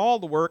sufficient to do all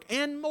the work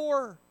and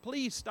more.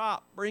 Please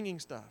stop bringing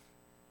stuff.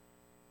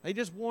 They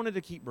just wanted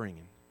to keep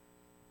bringing.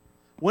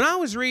 When I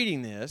was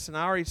reading this, and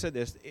I already said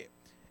this,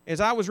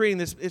 as I was reading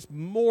this, it's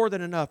more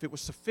than enough. It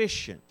was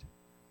sufficient.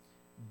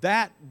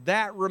 That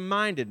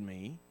reminded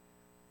me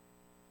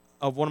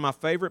of one of my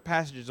favorite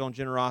passages on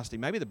generosity,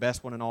 maybe the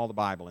best one in all the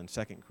Bible, in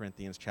 2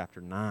 Corinthians chapter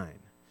 9.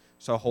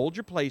 So hold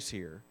your place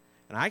here,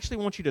 and I actually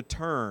want you to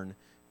turn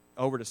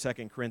over to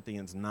 2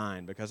 Corinthians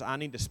 9 because I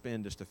need to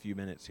spend just a few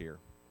minutes here.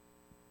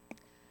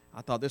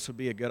 I thought this would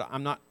be a good,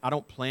 I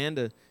don't plan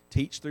to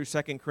teach through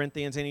 2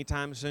 Corinthians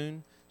anytime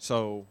soon,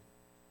 so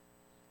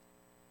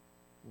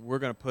we're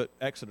going to put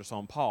Exodus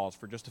on pause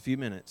for just a few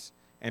minutes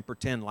and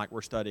pretend like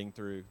we're studying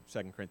through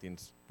 2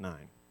 Corinthians 9.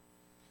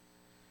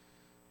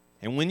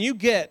 And when you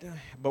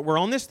but we're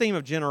on this theme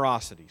of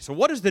generosity. So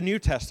what does the New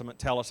Testament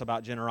tell us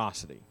about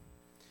generosity?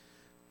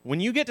 When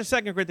you get to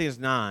 2 Corinthians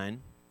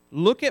 9,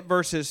 look at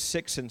verses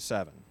 6 and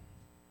 7.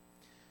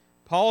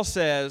 Paul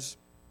says,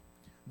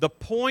 The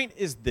point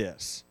is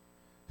this: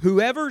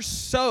 whoever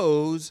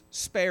sows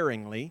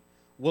sparingly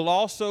will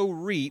also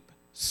reap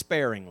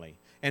sparingly,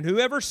 and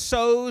whoever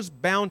sows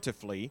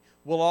bountifully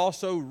will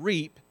also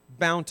reap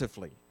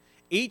bountifully.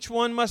 Each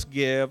one must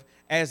give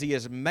as he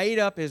has made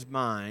up his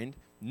mind,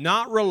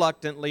 not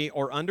reluctantly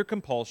or under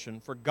compulsion,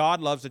 for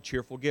God loves a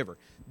cheerful giver.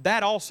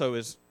 That also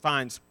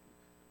finds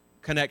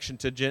connection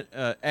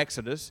to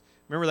Exodus.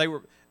 Remember, they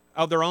were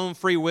of their own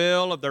free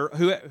will,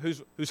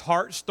 whose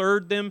heart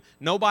stirred them.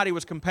 Nobody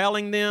was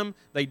compelling them.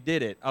 They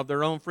did it of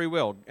their own free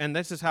will. And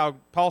this is how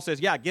Paul says,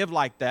 yeah, give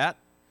like that.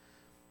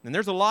 And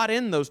there's a lot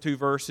in those two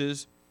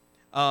verses.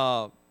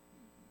 But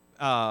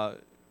I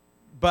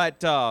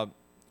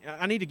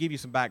need to give you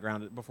some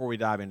background before we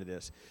dive into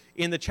this.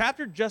 In the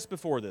chapter just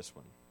before this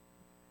one,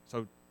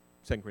 so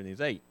 2 Corinthians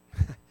 8,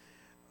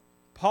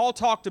 Paul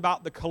talked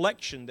about the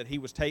collection that he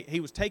was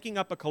taking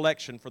up a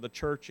collection for the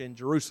church in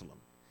Jerusalem.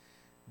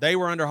 They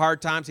were under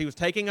hard times. He was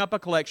taking up a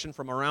collection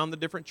from around the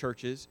different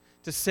churches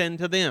to send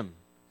to them.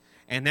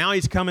 And now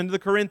he's coming to the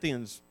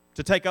Corinthians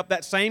to take up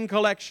that same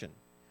collection.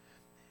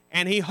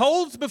 And he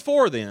holds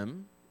before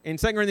them, in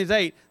 2 Corinthians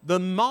 8, the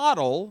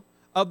model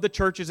of the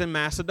churches in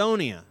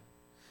Macedonia.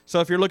 So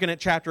if you're looking at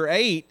chapter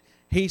 8,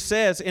 he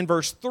says in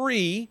verse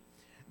 3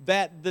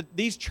 that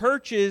these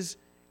churches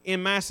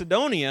in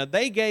Macedonia,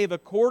 they gave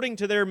according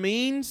to their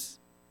means,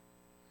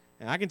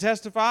 and I can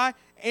testify,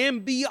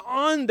 and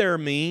beyond their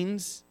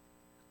means,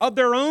 of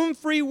their own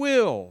free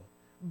will,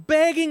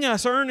 begging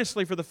us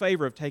earnestly for the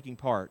favor of taking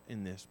part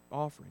in this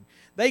offering.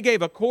 They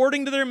gave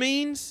according to their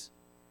means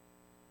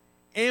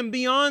and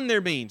beyond their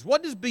means.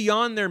 What does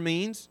beyond their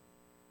means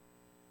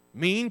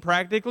mean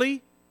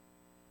practically?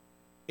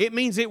 It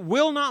means it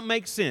will not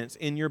make sense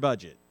in your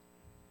budget.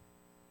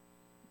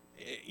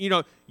 You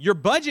know, your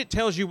budget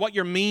tells you what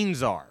your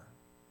means are.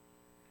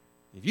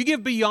 If you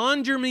give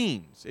beyond your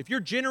means, if you're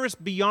generous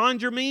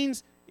beyond your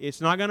means,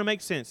 it's not going to make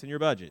sense in your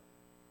budget.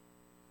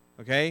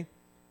 Okay?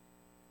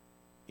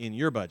 In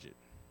your budget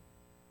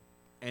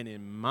and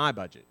in my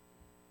budget.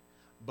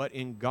 But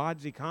in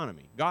God's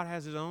economy, God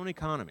has His own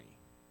economy.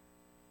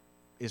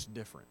 It's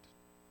different.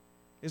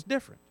 It's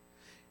different.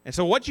 And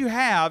so what you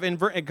have, and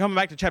coming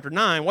back to chapter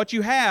 9, what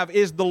you have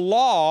is the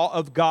law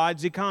of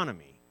God's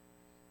economy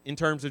in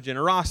terms of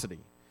generosity.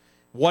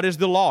 What is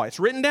the law? It's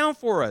written down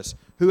for us.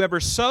 Whoever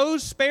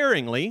sows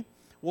sparingly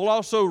will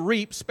also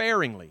reap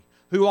sparingly.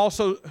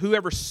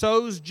 Whoever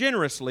sows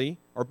generously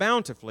or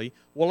bountifully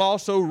will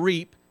also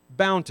reap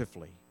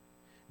bountifully.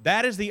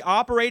 That is the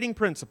operating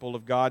principle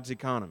of God's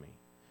economy.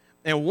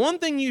 And one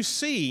thing you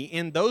see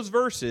in those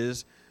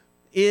verses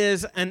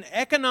is an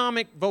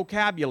economic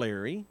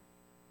vocabulary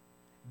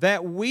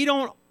that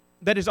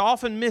is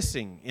often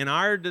missing in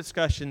our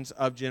discussions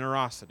of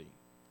generosity.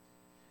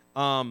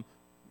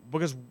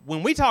 Because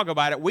when we talk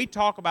about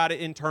it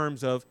in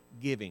terms of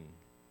giving.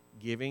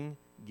 Giving,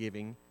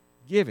 giving,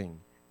 giving.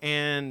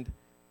 And,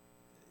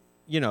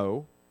 you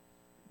know,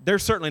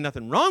 there's certainly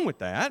nothing wrong with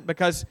that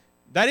because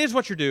that is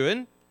what you're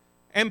doing.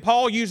 And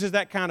Paul uses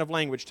that kind of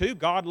language too.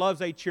 God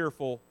loves a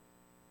cheerful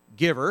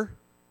giver.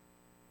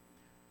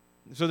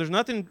 So there's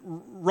nothing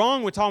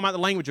wrong with talking about the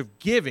language of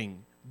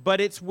giving,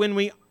 but it's when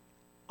we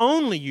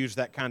only use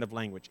that kind of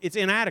language. It's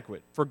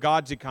inadequate for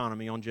God's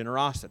economy on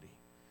generosity.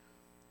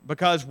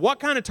 Because what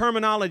kind of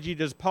terminology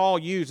does Paul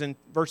use in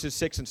verses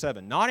 6 and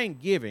 7? Not in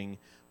giving,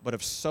 but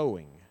of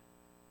sowing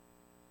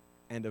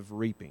and of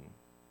reaping.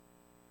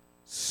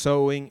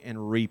 Sowing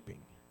and reaping.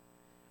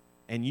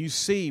 And you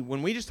see,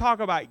 when we just talk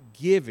about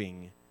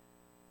giving,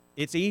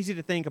 it's easy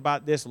to think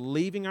about this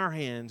leaving our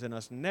hands and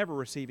us never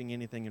receiving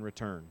anything in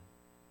return.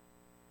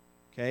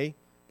 Okay?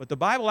 But the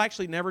Bible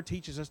actually never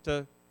teaches us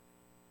to...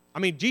 I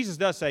mean, Jesus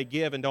does say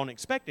give and don't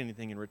expect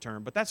anything in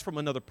return, but that's from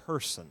another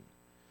person.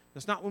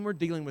 That's not when we're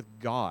dealing with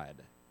God,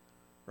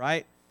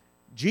 right?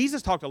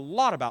 Jesus talked a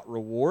lot about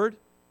reward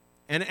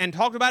and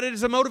talked about it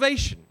as a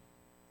motivation.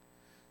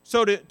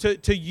 So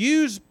to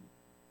use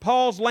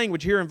Paul's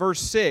language here in verse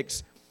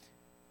 6,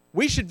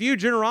 we should view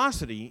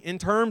generosity in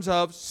terms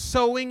of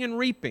sowing and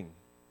reaping.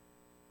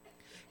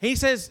 He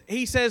says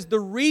the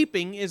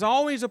reaping is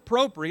always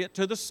appropriate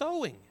to the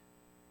sowing.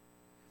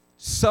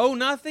 Sow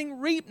nothing,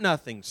 reap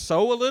nothing.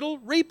 Sow a little,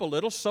 reap a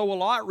little. Sow a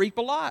lot, reap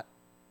a lot.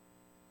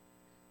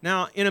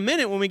 Now, in a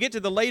minute, when we get to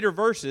the later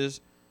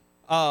verses,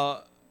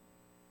 Paul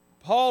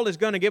is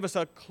going to give us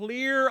a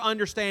clear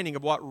understanding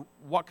of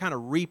what kind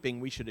of reaping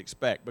we should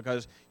expect.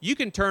 Because you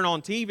can turn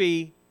on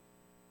TV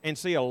and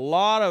see a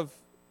lot of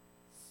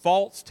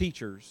false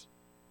teachers,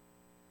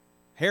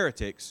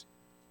 heretics,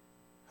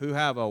 who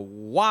have a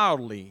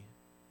wildly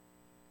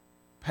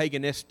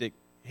paganistic,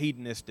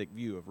 hedonistic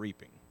view of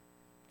reaping.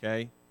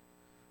 Okay?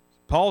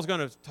 Paul's going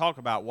to talk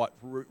about what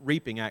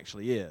reaping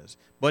actually is.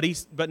 But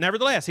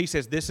nevertheless, he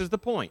says this is the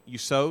point. You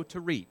sow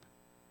to reap.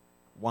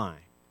 Why?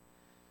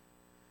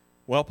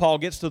 Well, Paul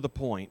gets to the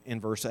point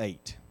in verse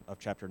 8 of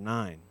chapter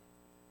 9.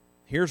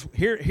 Here's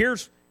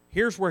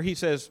where he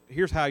says,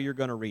 here's how you're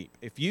going to reap.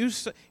 If you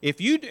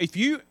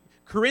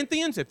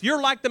Corinthians, if you're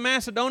like the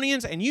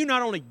Macedonians and you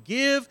not only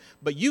give,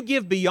 but you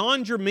give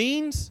beyond your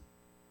means,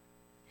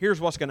 here's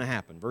what's going to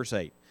happen. Verse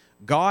 8.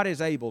 God is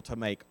able to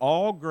make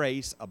all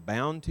grace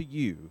abound to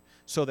you,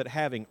 so that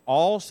having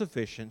all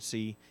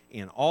sufficiency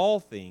in all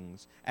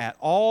things at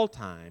all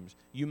times,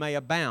 you may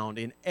abound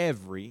in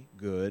every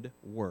good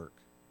work.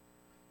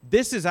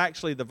 This is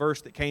actually the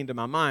verse that came to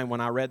my mind when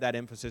I read that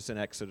emphasis in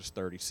Exodus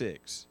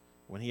 36,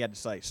 when he had to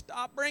say,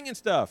 stop bringing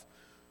stuff.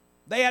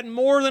 They had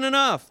more than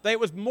enough. It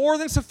was more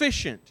than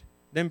sufficient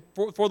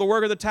for the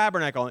work of the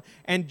tabernacle.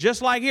 And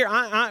just like here,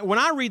 when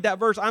I read that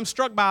verse, I'm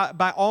struck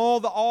by all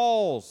the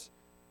alls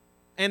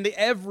and the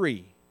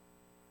every.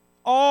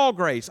 All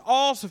grace,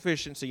 all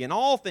sufficiency in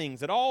all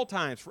things at all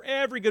times for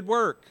every good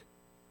work.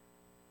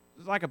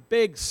 It's like a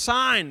big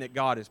sign that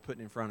God is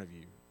putting in front of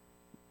you.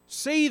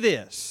 See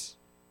this.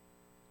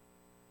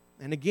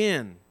 And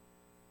again,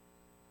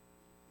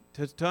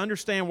 to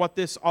understand what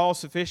this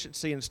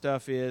all-sufficiency and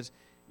stuff is,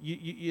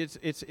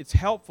 it's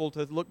helpful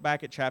to look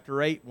back at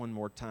chapter 8 one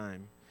more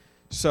time.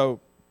 So,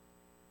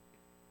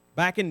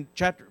 back in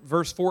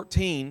verse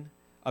 14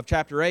 of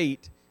chapter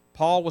 8,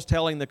 Paul was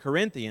telling the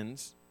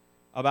Corinthians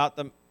about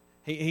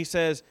he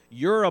says,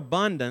 your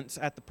abundance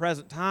at the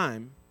present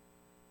time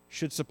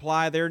should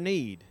supply their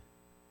need,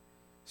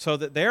 so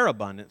that their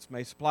abundance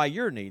may supply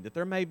your need, that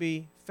there may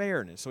be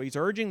fairness. So he's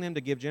urging them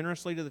to give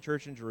generously to the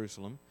church in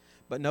Jerusalem.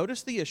 But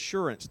notice the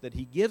assurance that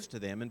he gives to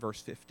them in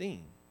verse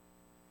 15.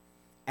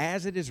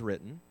 As it is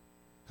written,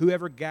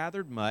 whoever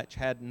gathered much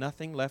had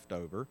nothing left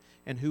over,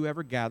 and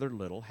whoever gathered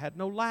little had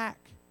no lack.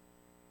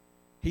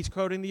 He's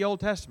quoting the Old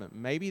Testament.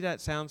 Maybe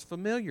that sounds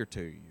familiar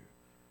to you.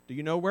 Do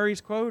you know where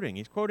he's quoting?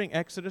 He's quoting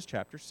Exodus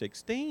chapter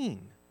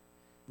 16.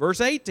 Verse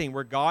 18,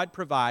 where God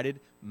provided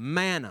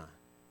manna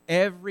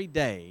every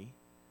day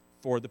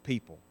for the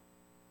people.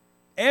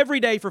 Every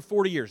day for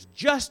 40 years.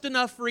 Just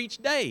enough for each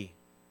day.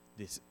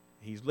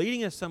 He's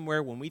leading us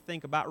somewhere when we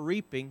think about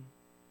reaping.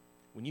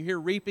 When you hear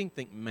reaping,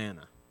 think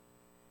manna.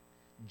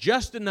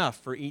 Just enough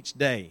for each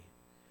day.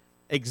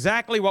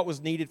 Exactly what was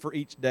needed for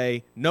each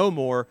day. No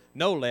more,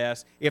 no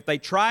less. If they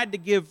tried to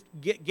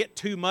get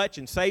too much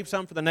and save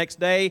some for the next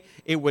day,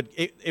 it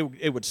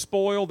would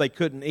spoil. They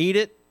couldn't eat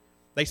it.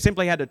 They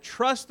simply had to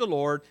trust the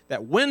Lord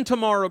that when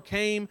tomorrow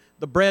came,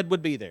 the bread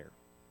would be there.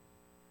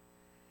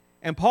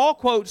 And Paul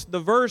quotes the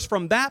verse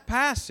from that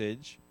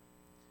passage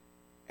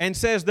and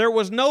says there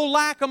was no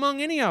lack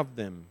among any of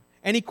them.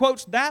 And he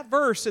quotes that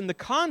verse in the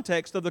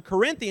context of the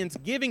Corinthians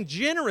giving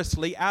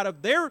generously out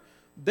of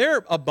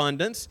their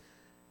abundance.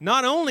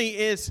 Not only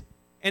is,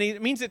 and he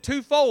means it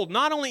twofold,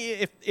 not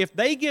only if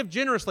they give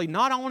generously,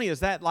 not only is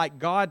that like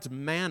God's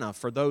manna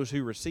for those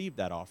who receive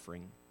that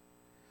offering,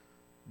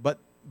 but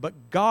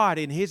God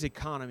in His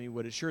economy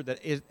would assure that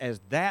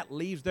as that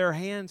leaves their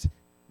hands,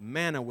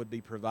 manna would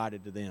be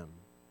provided to them.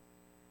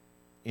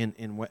 And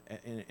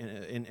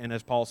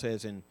as Paul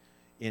says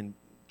in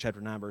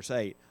chapter 9, verse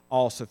 8,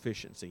 all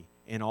sufficiency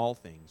in all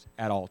things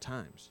at all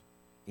times,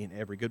 in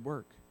every good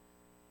work.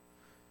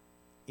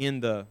 In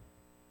the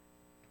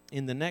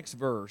next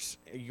verse,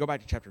 you go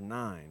back to chapter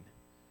 9,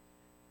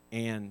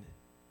 and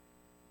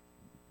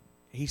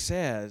he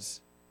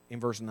says in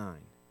verse 9,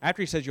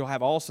 after he says you'll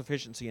have all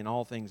sufficiency in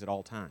all things at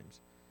all times,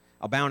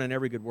 abound in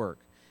every good work.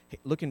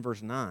 Look in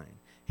verse 9.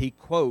 He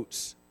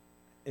quotes,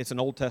 it's an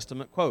Old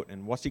Testament quote,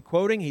 and what's he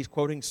quoting? He's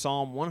quoting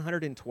Psalm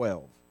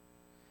 112.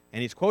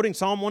 And he's quoting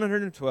Psalm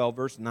 112,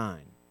 verse 9.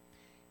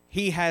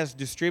 He has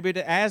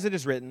distributed, as it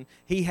is written,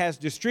 He has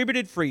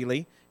distributed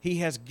freely, He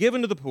has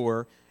given to the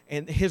poor,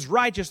 and His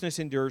righteousness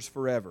endures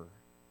forever.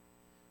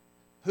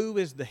 Who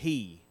is the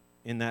He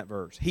in that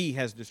verse? He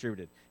has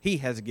distributed. He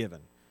has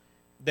given.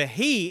 The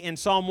He in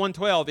Psalm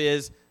 112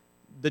 is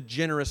the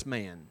generous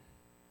man.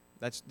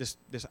 That's this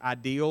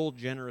ideal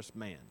generous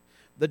man.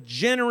 The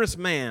generous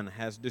man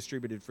has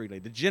distributed freely.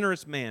 The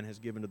generous man has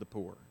given to the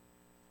poor.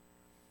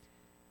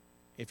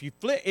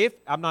 If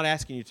I'm not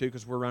asking you to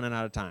because we're running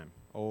out of time.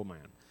 Oh,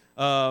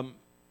 man.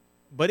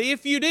 But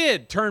if you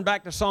did turn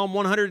back to Psalm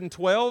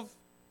 112,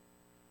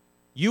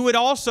 you would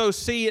also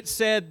see it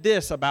said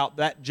this about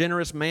that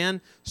generous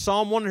man.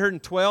 Psalm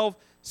 112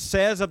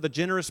 says of the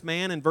generous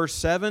man in verse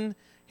 7,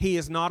 he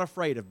is not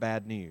afraid of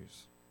bad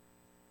news.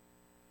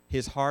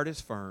 His heart is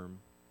firm,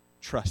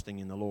 trusting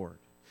in the Lord.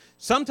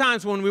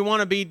 Sometimes when we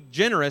want to be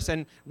generous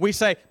and we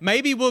say,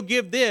 maybe we'll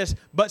give this,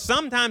 but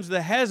sometimes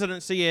the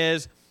hesitancy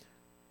is,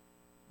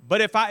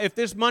 but if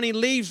this money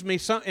leaves me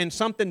and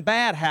something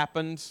bad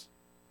happens,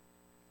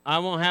 I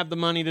won't have the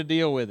money to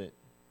deal with it.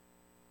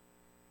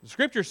 The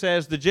Scripture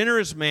says the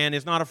generous man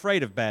is not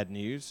afraid of bad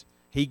news.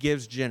 He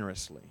gives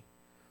generously.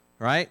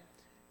 Right?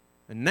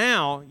 And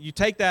now you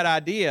take that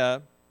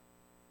idea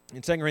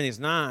in 2 Corinthians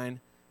 9.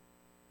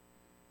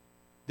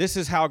 This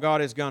is how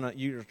God is going to,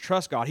 you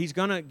trust God. He's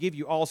going to give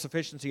you all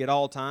sufficiency at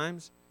all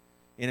times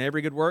in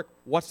every good work.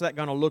 What's that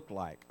going to look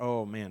like?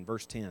 Oh, man,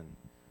 verse 10.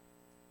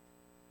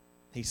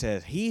 He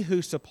says, He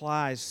who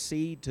supplies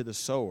seed to the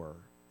sower,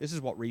 this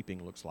is what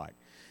reaping looks like.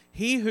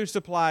 He who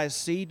supplies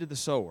seed to the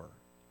sower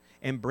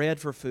and bread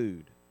for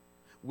food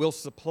will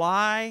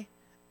supply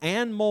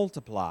and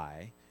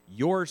multiply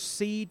your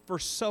seed for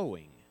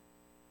sowing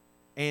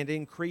and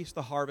increase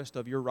the harvest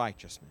of your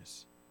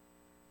righteousness.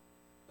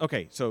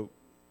 Okay, so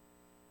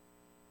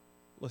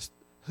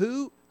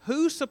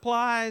who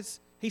supplies?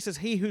 He says,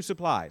 he who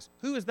supplies.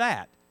 Who is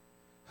that?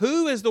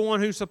 Who is the one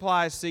who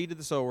supplies seed to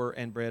the sower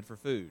and bread for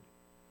food?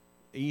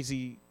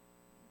 Easy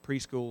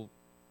preschool.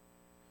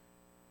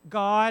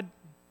 God.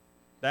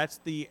 That's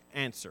the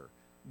answer.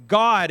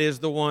 God is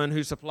the one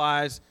who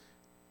supplies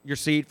your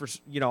seed for,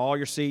 all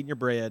your seed and your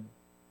bread.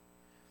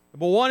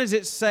 But what does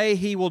it say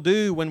He will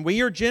do when we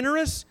are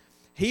generous?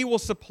 He will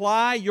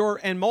supply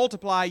and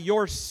multiply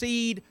your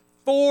seed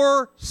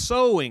for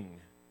sowing.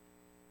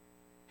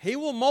 He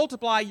will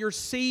multiply your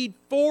seed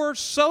for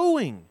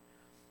sowing.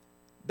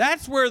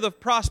 That's where the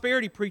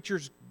prosperity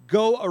preachers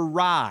go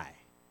awry.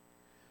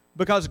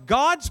 Because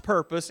God's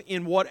purpose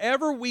in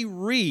whatever we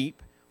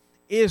reap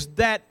is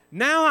that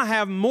now I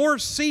have more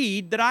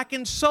seed that I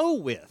can sow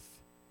with.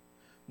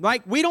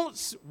 Like we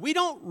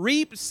don't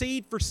reap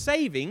seed for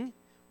saving,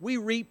 we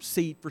reap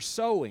seed for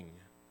sowing.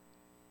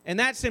 And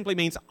that simply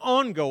means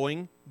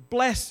ongoing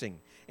blessing.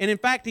 And in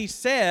fact, he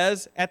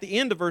says at the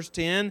end of verse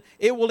 10,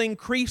 it will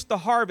increase the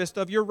harvest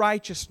of your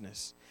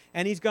righteousness.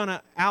 And he's going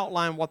to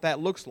outline what that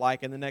looks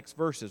like in the next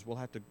verses. We'll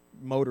have to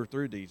motor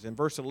through these. In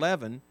verse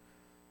 11,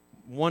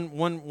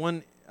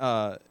 one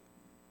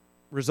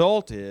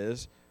result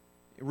is,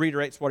 it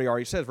reiterates what he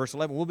already says. Verse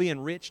 11, we'll be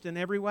enriched in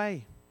every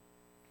way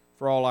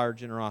for all our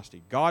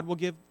generosity. God will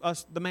give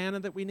us the manna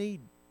that we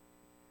need.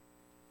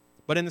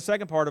 But in the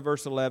second part of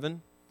verse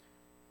 11,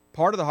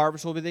 part of the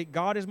harvest will be that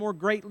God is more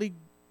greatly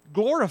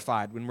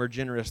glorified when we're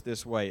generous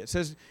this way. It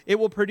says it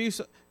will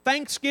produce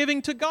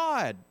thanksgiving to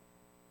God.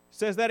 It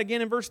says that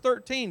again in verse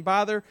 13.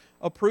 By their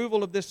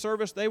approval of this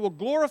service, they will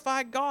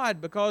glorify God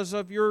because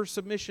of your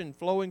submission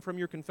flowing from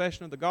your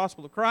confession of the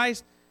gospel of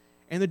Christ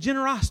and the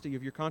generosity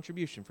of your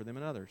contribution for them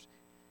and others.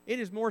 It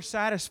is more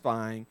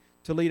satisfying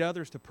to lead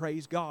others to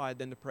praise God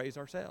than to praise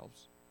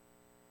ourselves.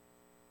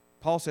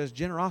 Paul says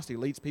generosity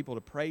leads people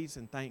to praise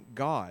and thank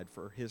God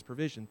for His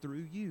provision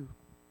through you.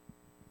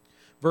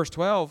 Verse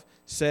 12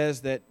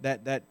 says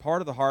that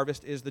part of the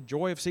harvest is the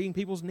joy of seeing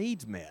people's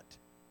needs met.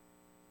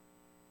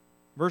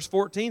 Verse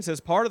 14 says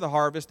part of the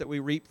harvest that we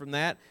reap from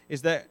that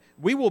is that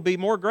we will be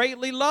more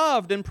greatly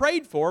loved and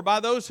prayed for by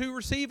those who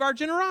receive our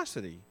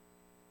generosity.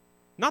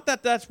 Not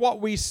that that's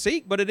what we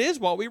seek, but it is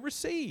what we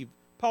receive.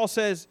 Paul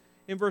says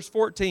in verse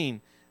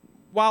 14,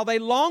 while they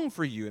long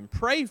for you and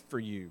pray for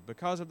you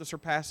because of the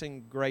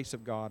surpassing grace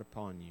of God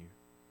upon you.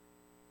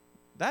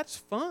 That's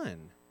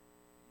fun.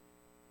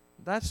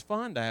 That's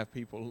fun to have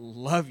people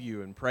love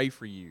you and pray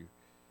for you.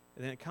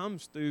 And then it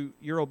comes through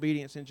your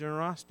obedience and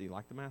generosity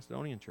like the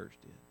Macedonian church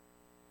did.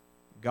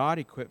 God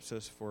equips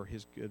us for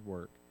His good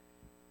work,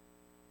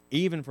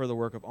 even for the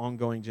work of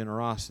ongoing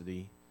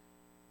generosity,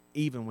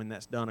 even when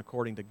that's done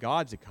according to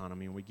God's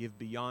economy and we give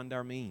beyond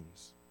our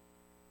means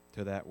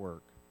to that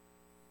work.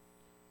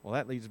 Well,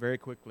 that leads very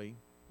quickly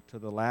to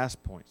the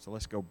last point. So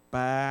let's go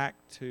back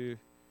to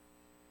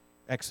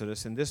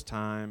Exodus, and this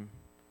time,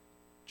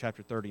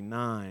 chapter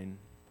 39,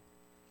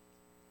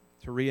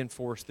 to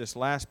reinforce this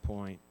last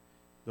point,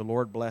 the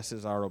Lord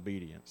blesses our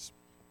obedience.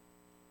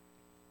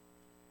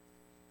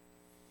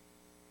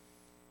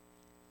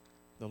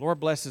 The Lord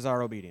blesses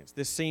our obedience.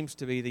 This seems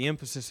to be the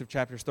emphasis of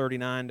chapters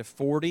 39 to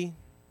 40.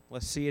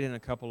 Let's see it in a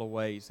couple of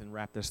ways and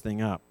wrap this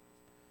thing up.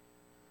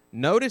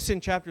 Notice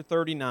in chapter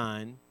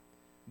 39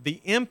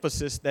 the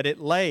emphasis that it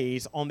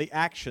lays on the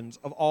actions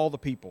of all the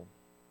people.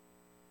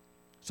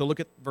 So look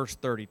at verse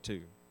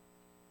 32.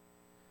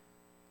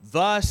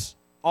 Thus,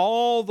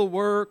 all the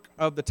work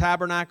of the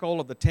tabernacle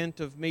of the tent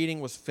of meeting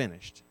was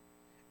finished.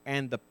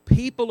 And the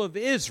people of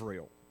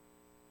Israel,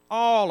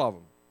 all of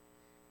them,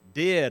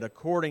 did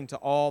according to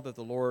all that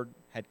the Lord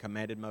had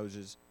commanded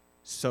Moses,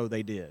 so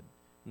they did.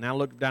 Now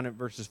look down at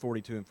verses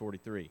 42 and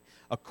 43.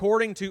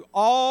 According to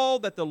all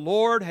that the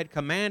Lord had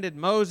commanded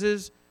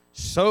Moses,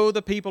 so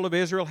the people of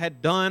Israel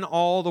had done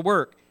all the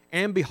work.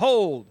 And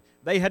behold,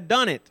 they had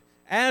done it.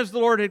 As the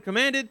Lord had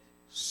commanded,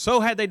 so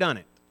had they done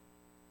it.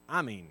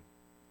 I mean,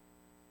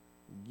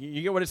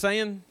 you get what it's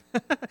saying?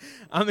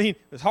 I mean,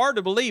 it's hard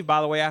to believe,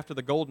 by the way, after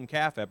the golden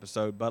calf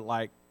episode, but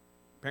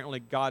apparently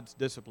God's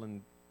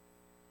discipline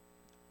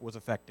was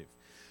effective.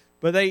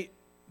 But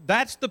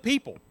that's the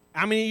people.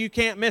 I mean, you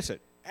can't miss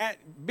it.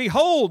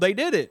 Behold, they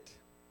did it.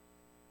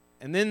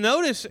 And then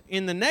notice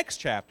in the next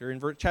chapter,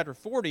 in chapter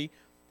 40,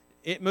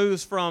 it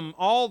moves from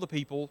all the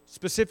people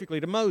specifically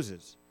to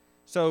Moses.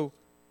 So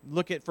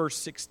look at verse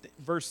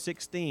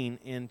 16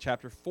 in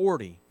chapter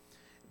 40.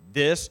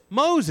 This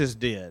Moses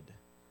did,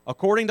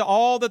 according to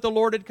all that the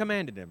Lord had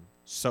commanded him.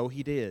 So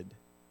he did.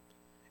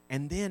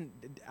 And then,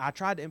 I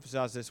tried to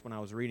emphasize this when I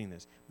was reading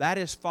this. That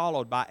is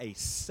followed by a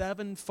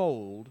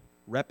sevenfold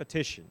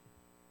repetition.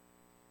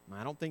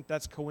 I don't think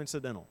that's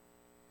coincidental.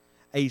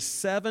 A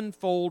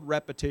sevenfold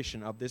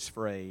repetition of this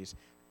phrase,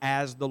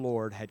 as the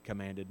Lord had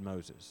commanded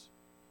Moses.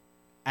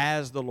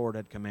 As the Lord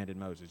had commanded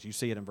Moses. You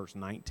see it in verse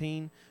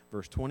 19,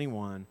 verse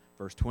 21,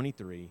 verse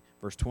 23,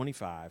 verse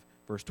 25,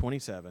 verse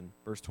 27,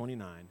 verse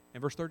 29,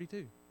 and verse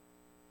 32.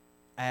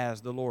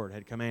 As the Lord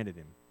had commanded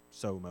him,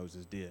 so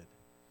Moses did.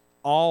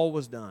 All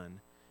was done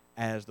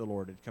as the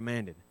Lord had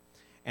commanded.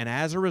 And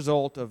as a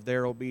result of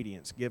their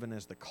obedience, given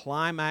as the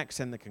climax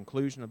and the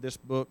conclusion of this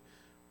book,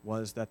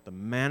 was that the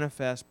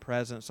manifest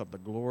presence of the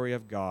glory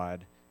of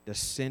God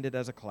descended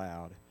as a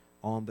cloud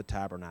on the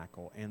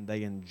tabernacle, and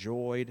they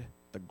enjoyed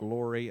the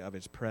glory of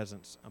His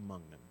presence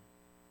among them.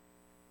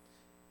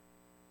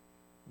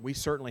 We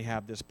certainly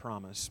have this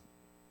promise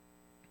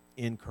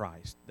in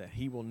Christ that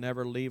He will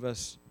never leave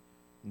us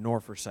nor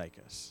forsake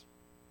us.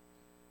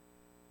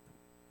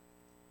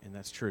 And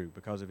that's true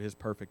because of His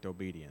perfect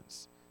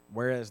obedience.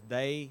 Whereas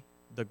they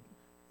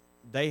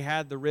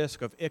had the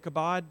risk of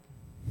Ichabod,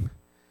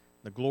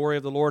 the glory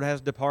of the Lord has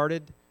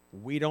departed,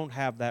 we don't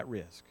have that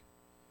risk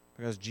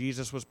because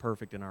Jesus was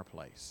perfect in our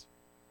place.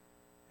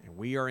 And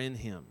we are in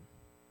Him.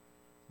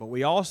 But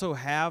we also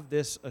have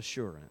this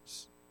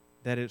assurance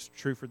that it's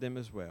true for them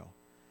as well,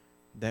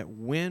 that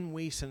when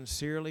we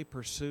sincerely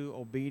pursue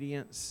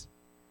obedience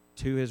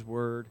to His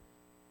Word,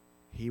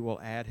 He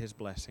will add His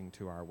blessing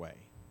to our way.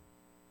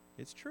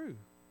 It's true.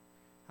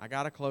 I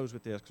got to close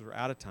with this because we're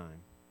out of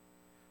time.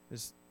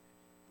 It's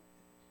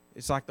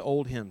like the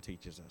old hymn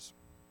teaches us.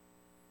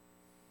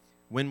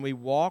 When we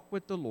walk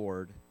with the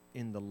Lord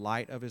in the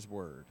light of His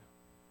Word,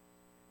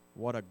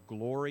 what a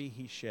glory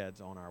He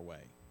sheds on our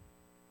way.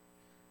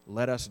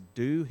 Let us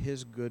do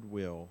His good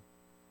will.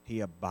 He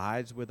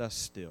abides with us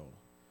still,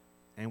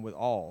 and with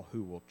all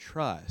who will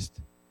trust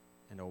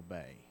and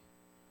obey.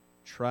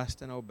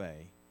 Trust and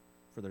obey,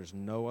 for there's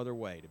no other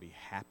way to be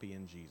happy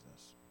in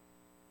Jesus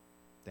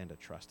than to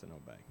trust and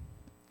obey.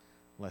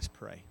 Let's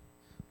pray.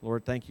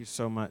 Lord, thank You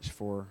so much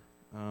for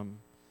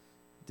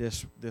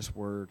this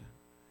word,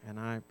 and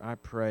I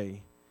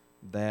pray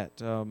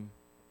that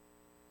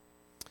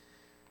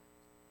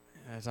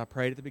as I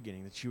prayed at the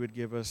beginning, that You would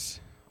give us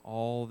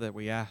all that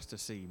we ask to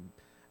see,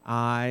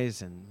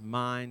 eyes and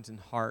minds and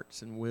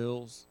hearts and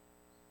wills.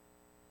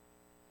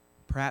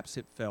 Perhaps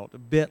it felt a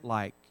bit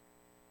like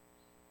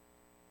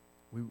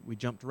we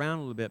jumped around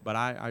a little bit, but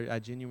I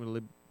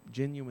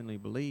genuinely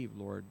believe,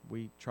 Lord,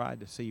 we tried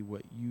to see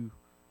what You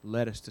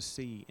led us to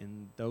see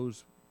in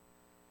those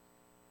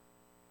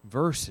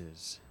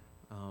verses.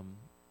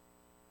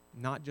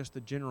 Not just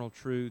the general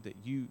truth that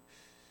you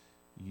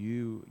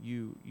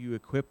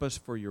equip us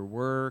for Your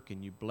work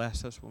and You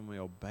bless us when we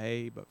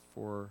obey, but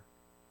for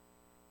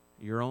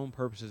Your own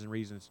purposes and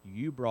reasons,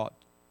 You brought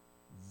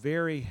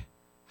very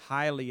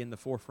highly in the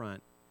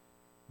forefront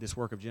this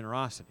work of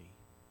generosity.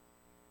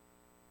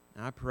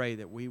 And I pray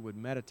that we would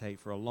meditate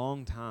for a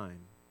long time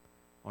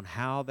on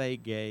how they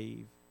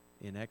gave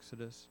in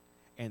Exodus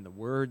and the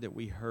word that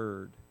we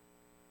heard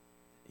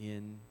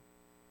in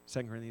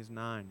 2 Corinthians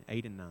 9,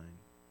 8 and 9.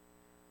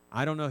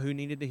 I don't know who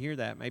needed to hear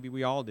that. Maybe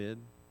we all did.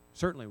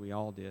 Certainly we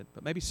all did.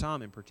 But maybe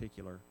some in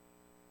particular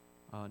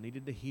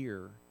needed to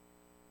hear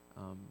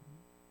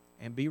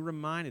and be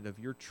reminded of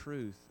Your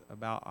truth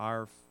about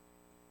our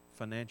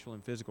financial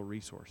and physical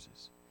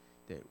resources.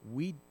 That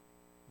we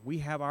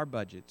have our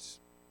budgets.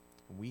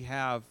 We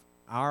have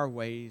our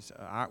ways.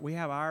 We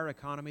have our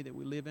economy that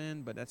we live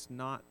in, but that's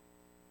not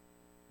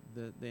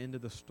the end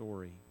of the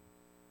story.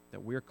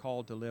 That we're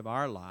called to live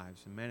our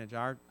lives and manage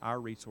our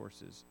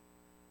resources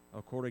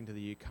according to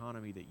the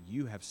economy that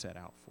You have set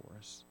out for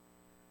us,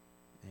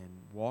 and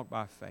walk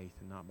by faith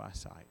and not by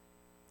sight.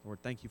 Lord,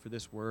 thank You for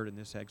this word and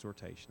this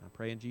exhortation. I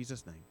pray in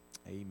Jesus' name,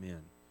 amen.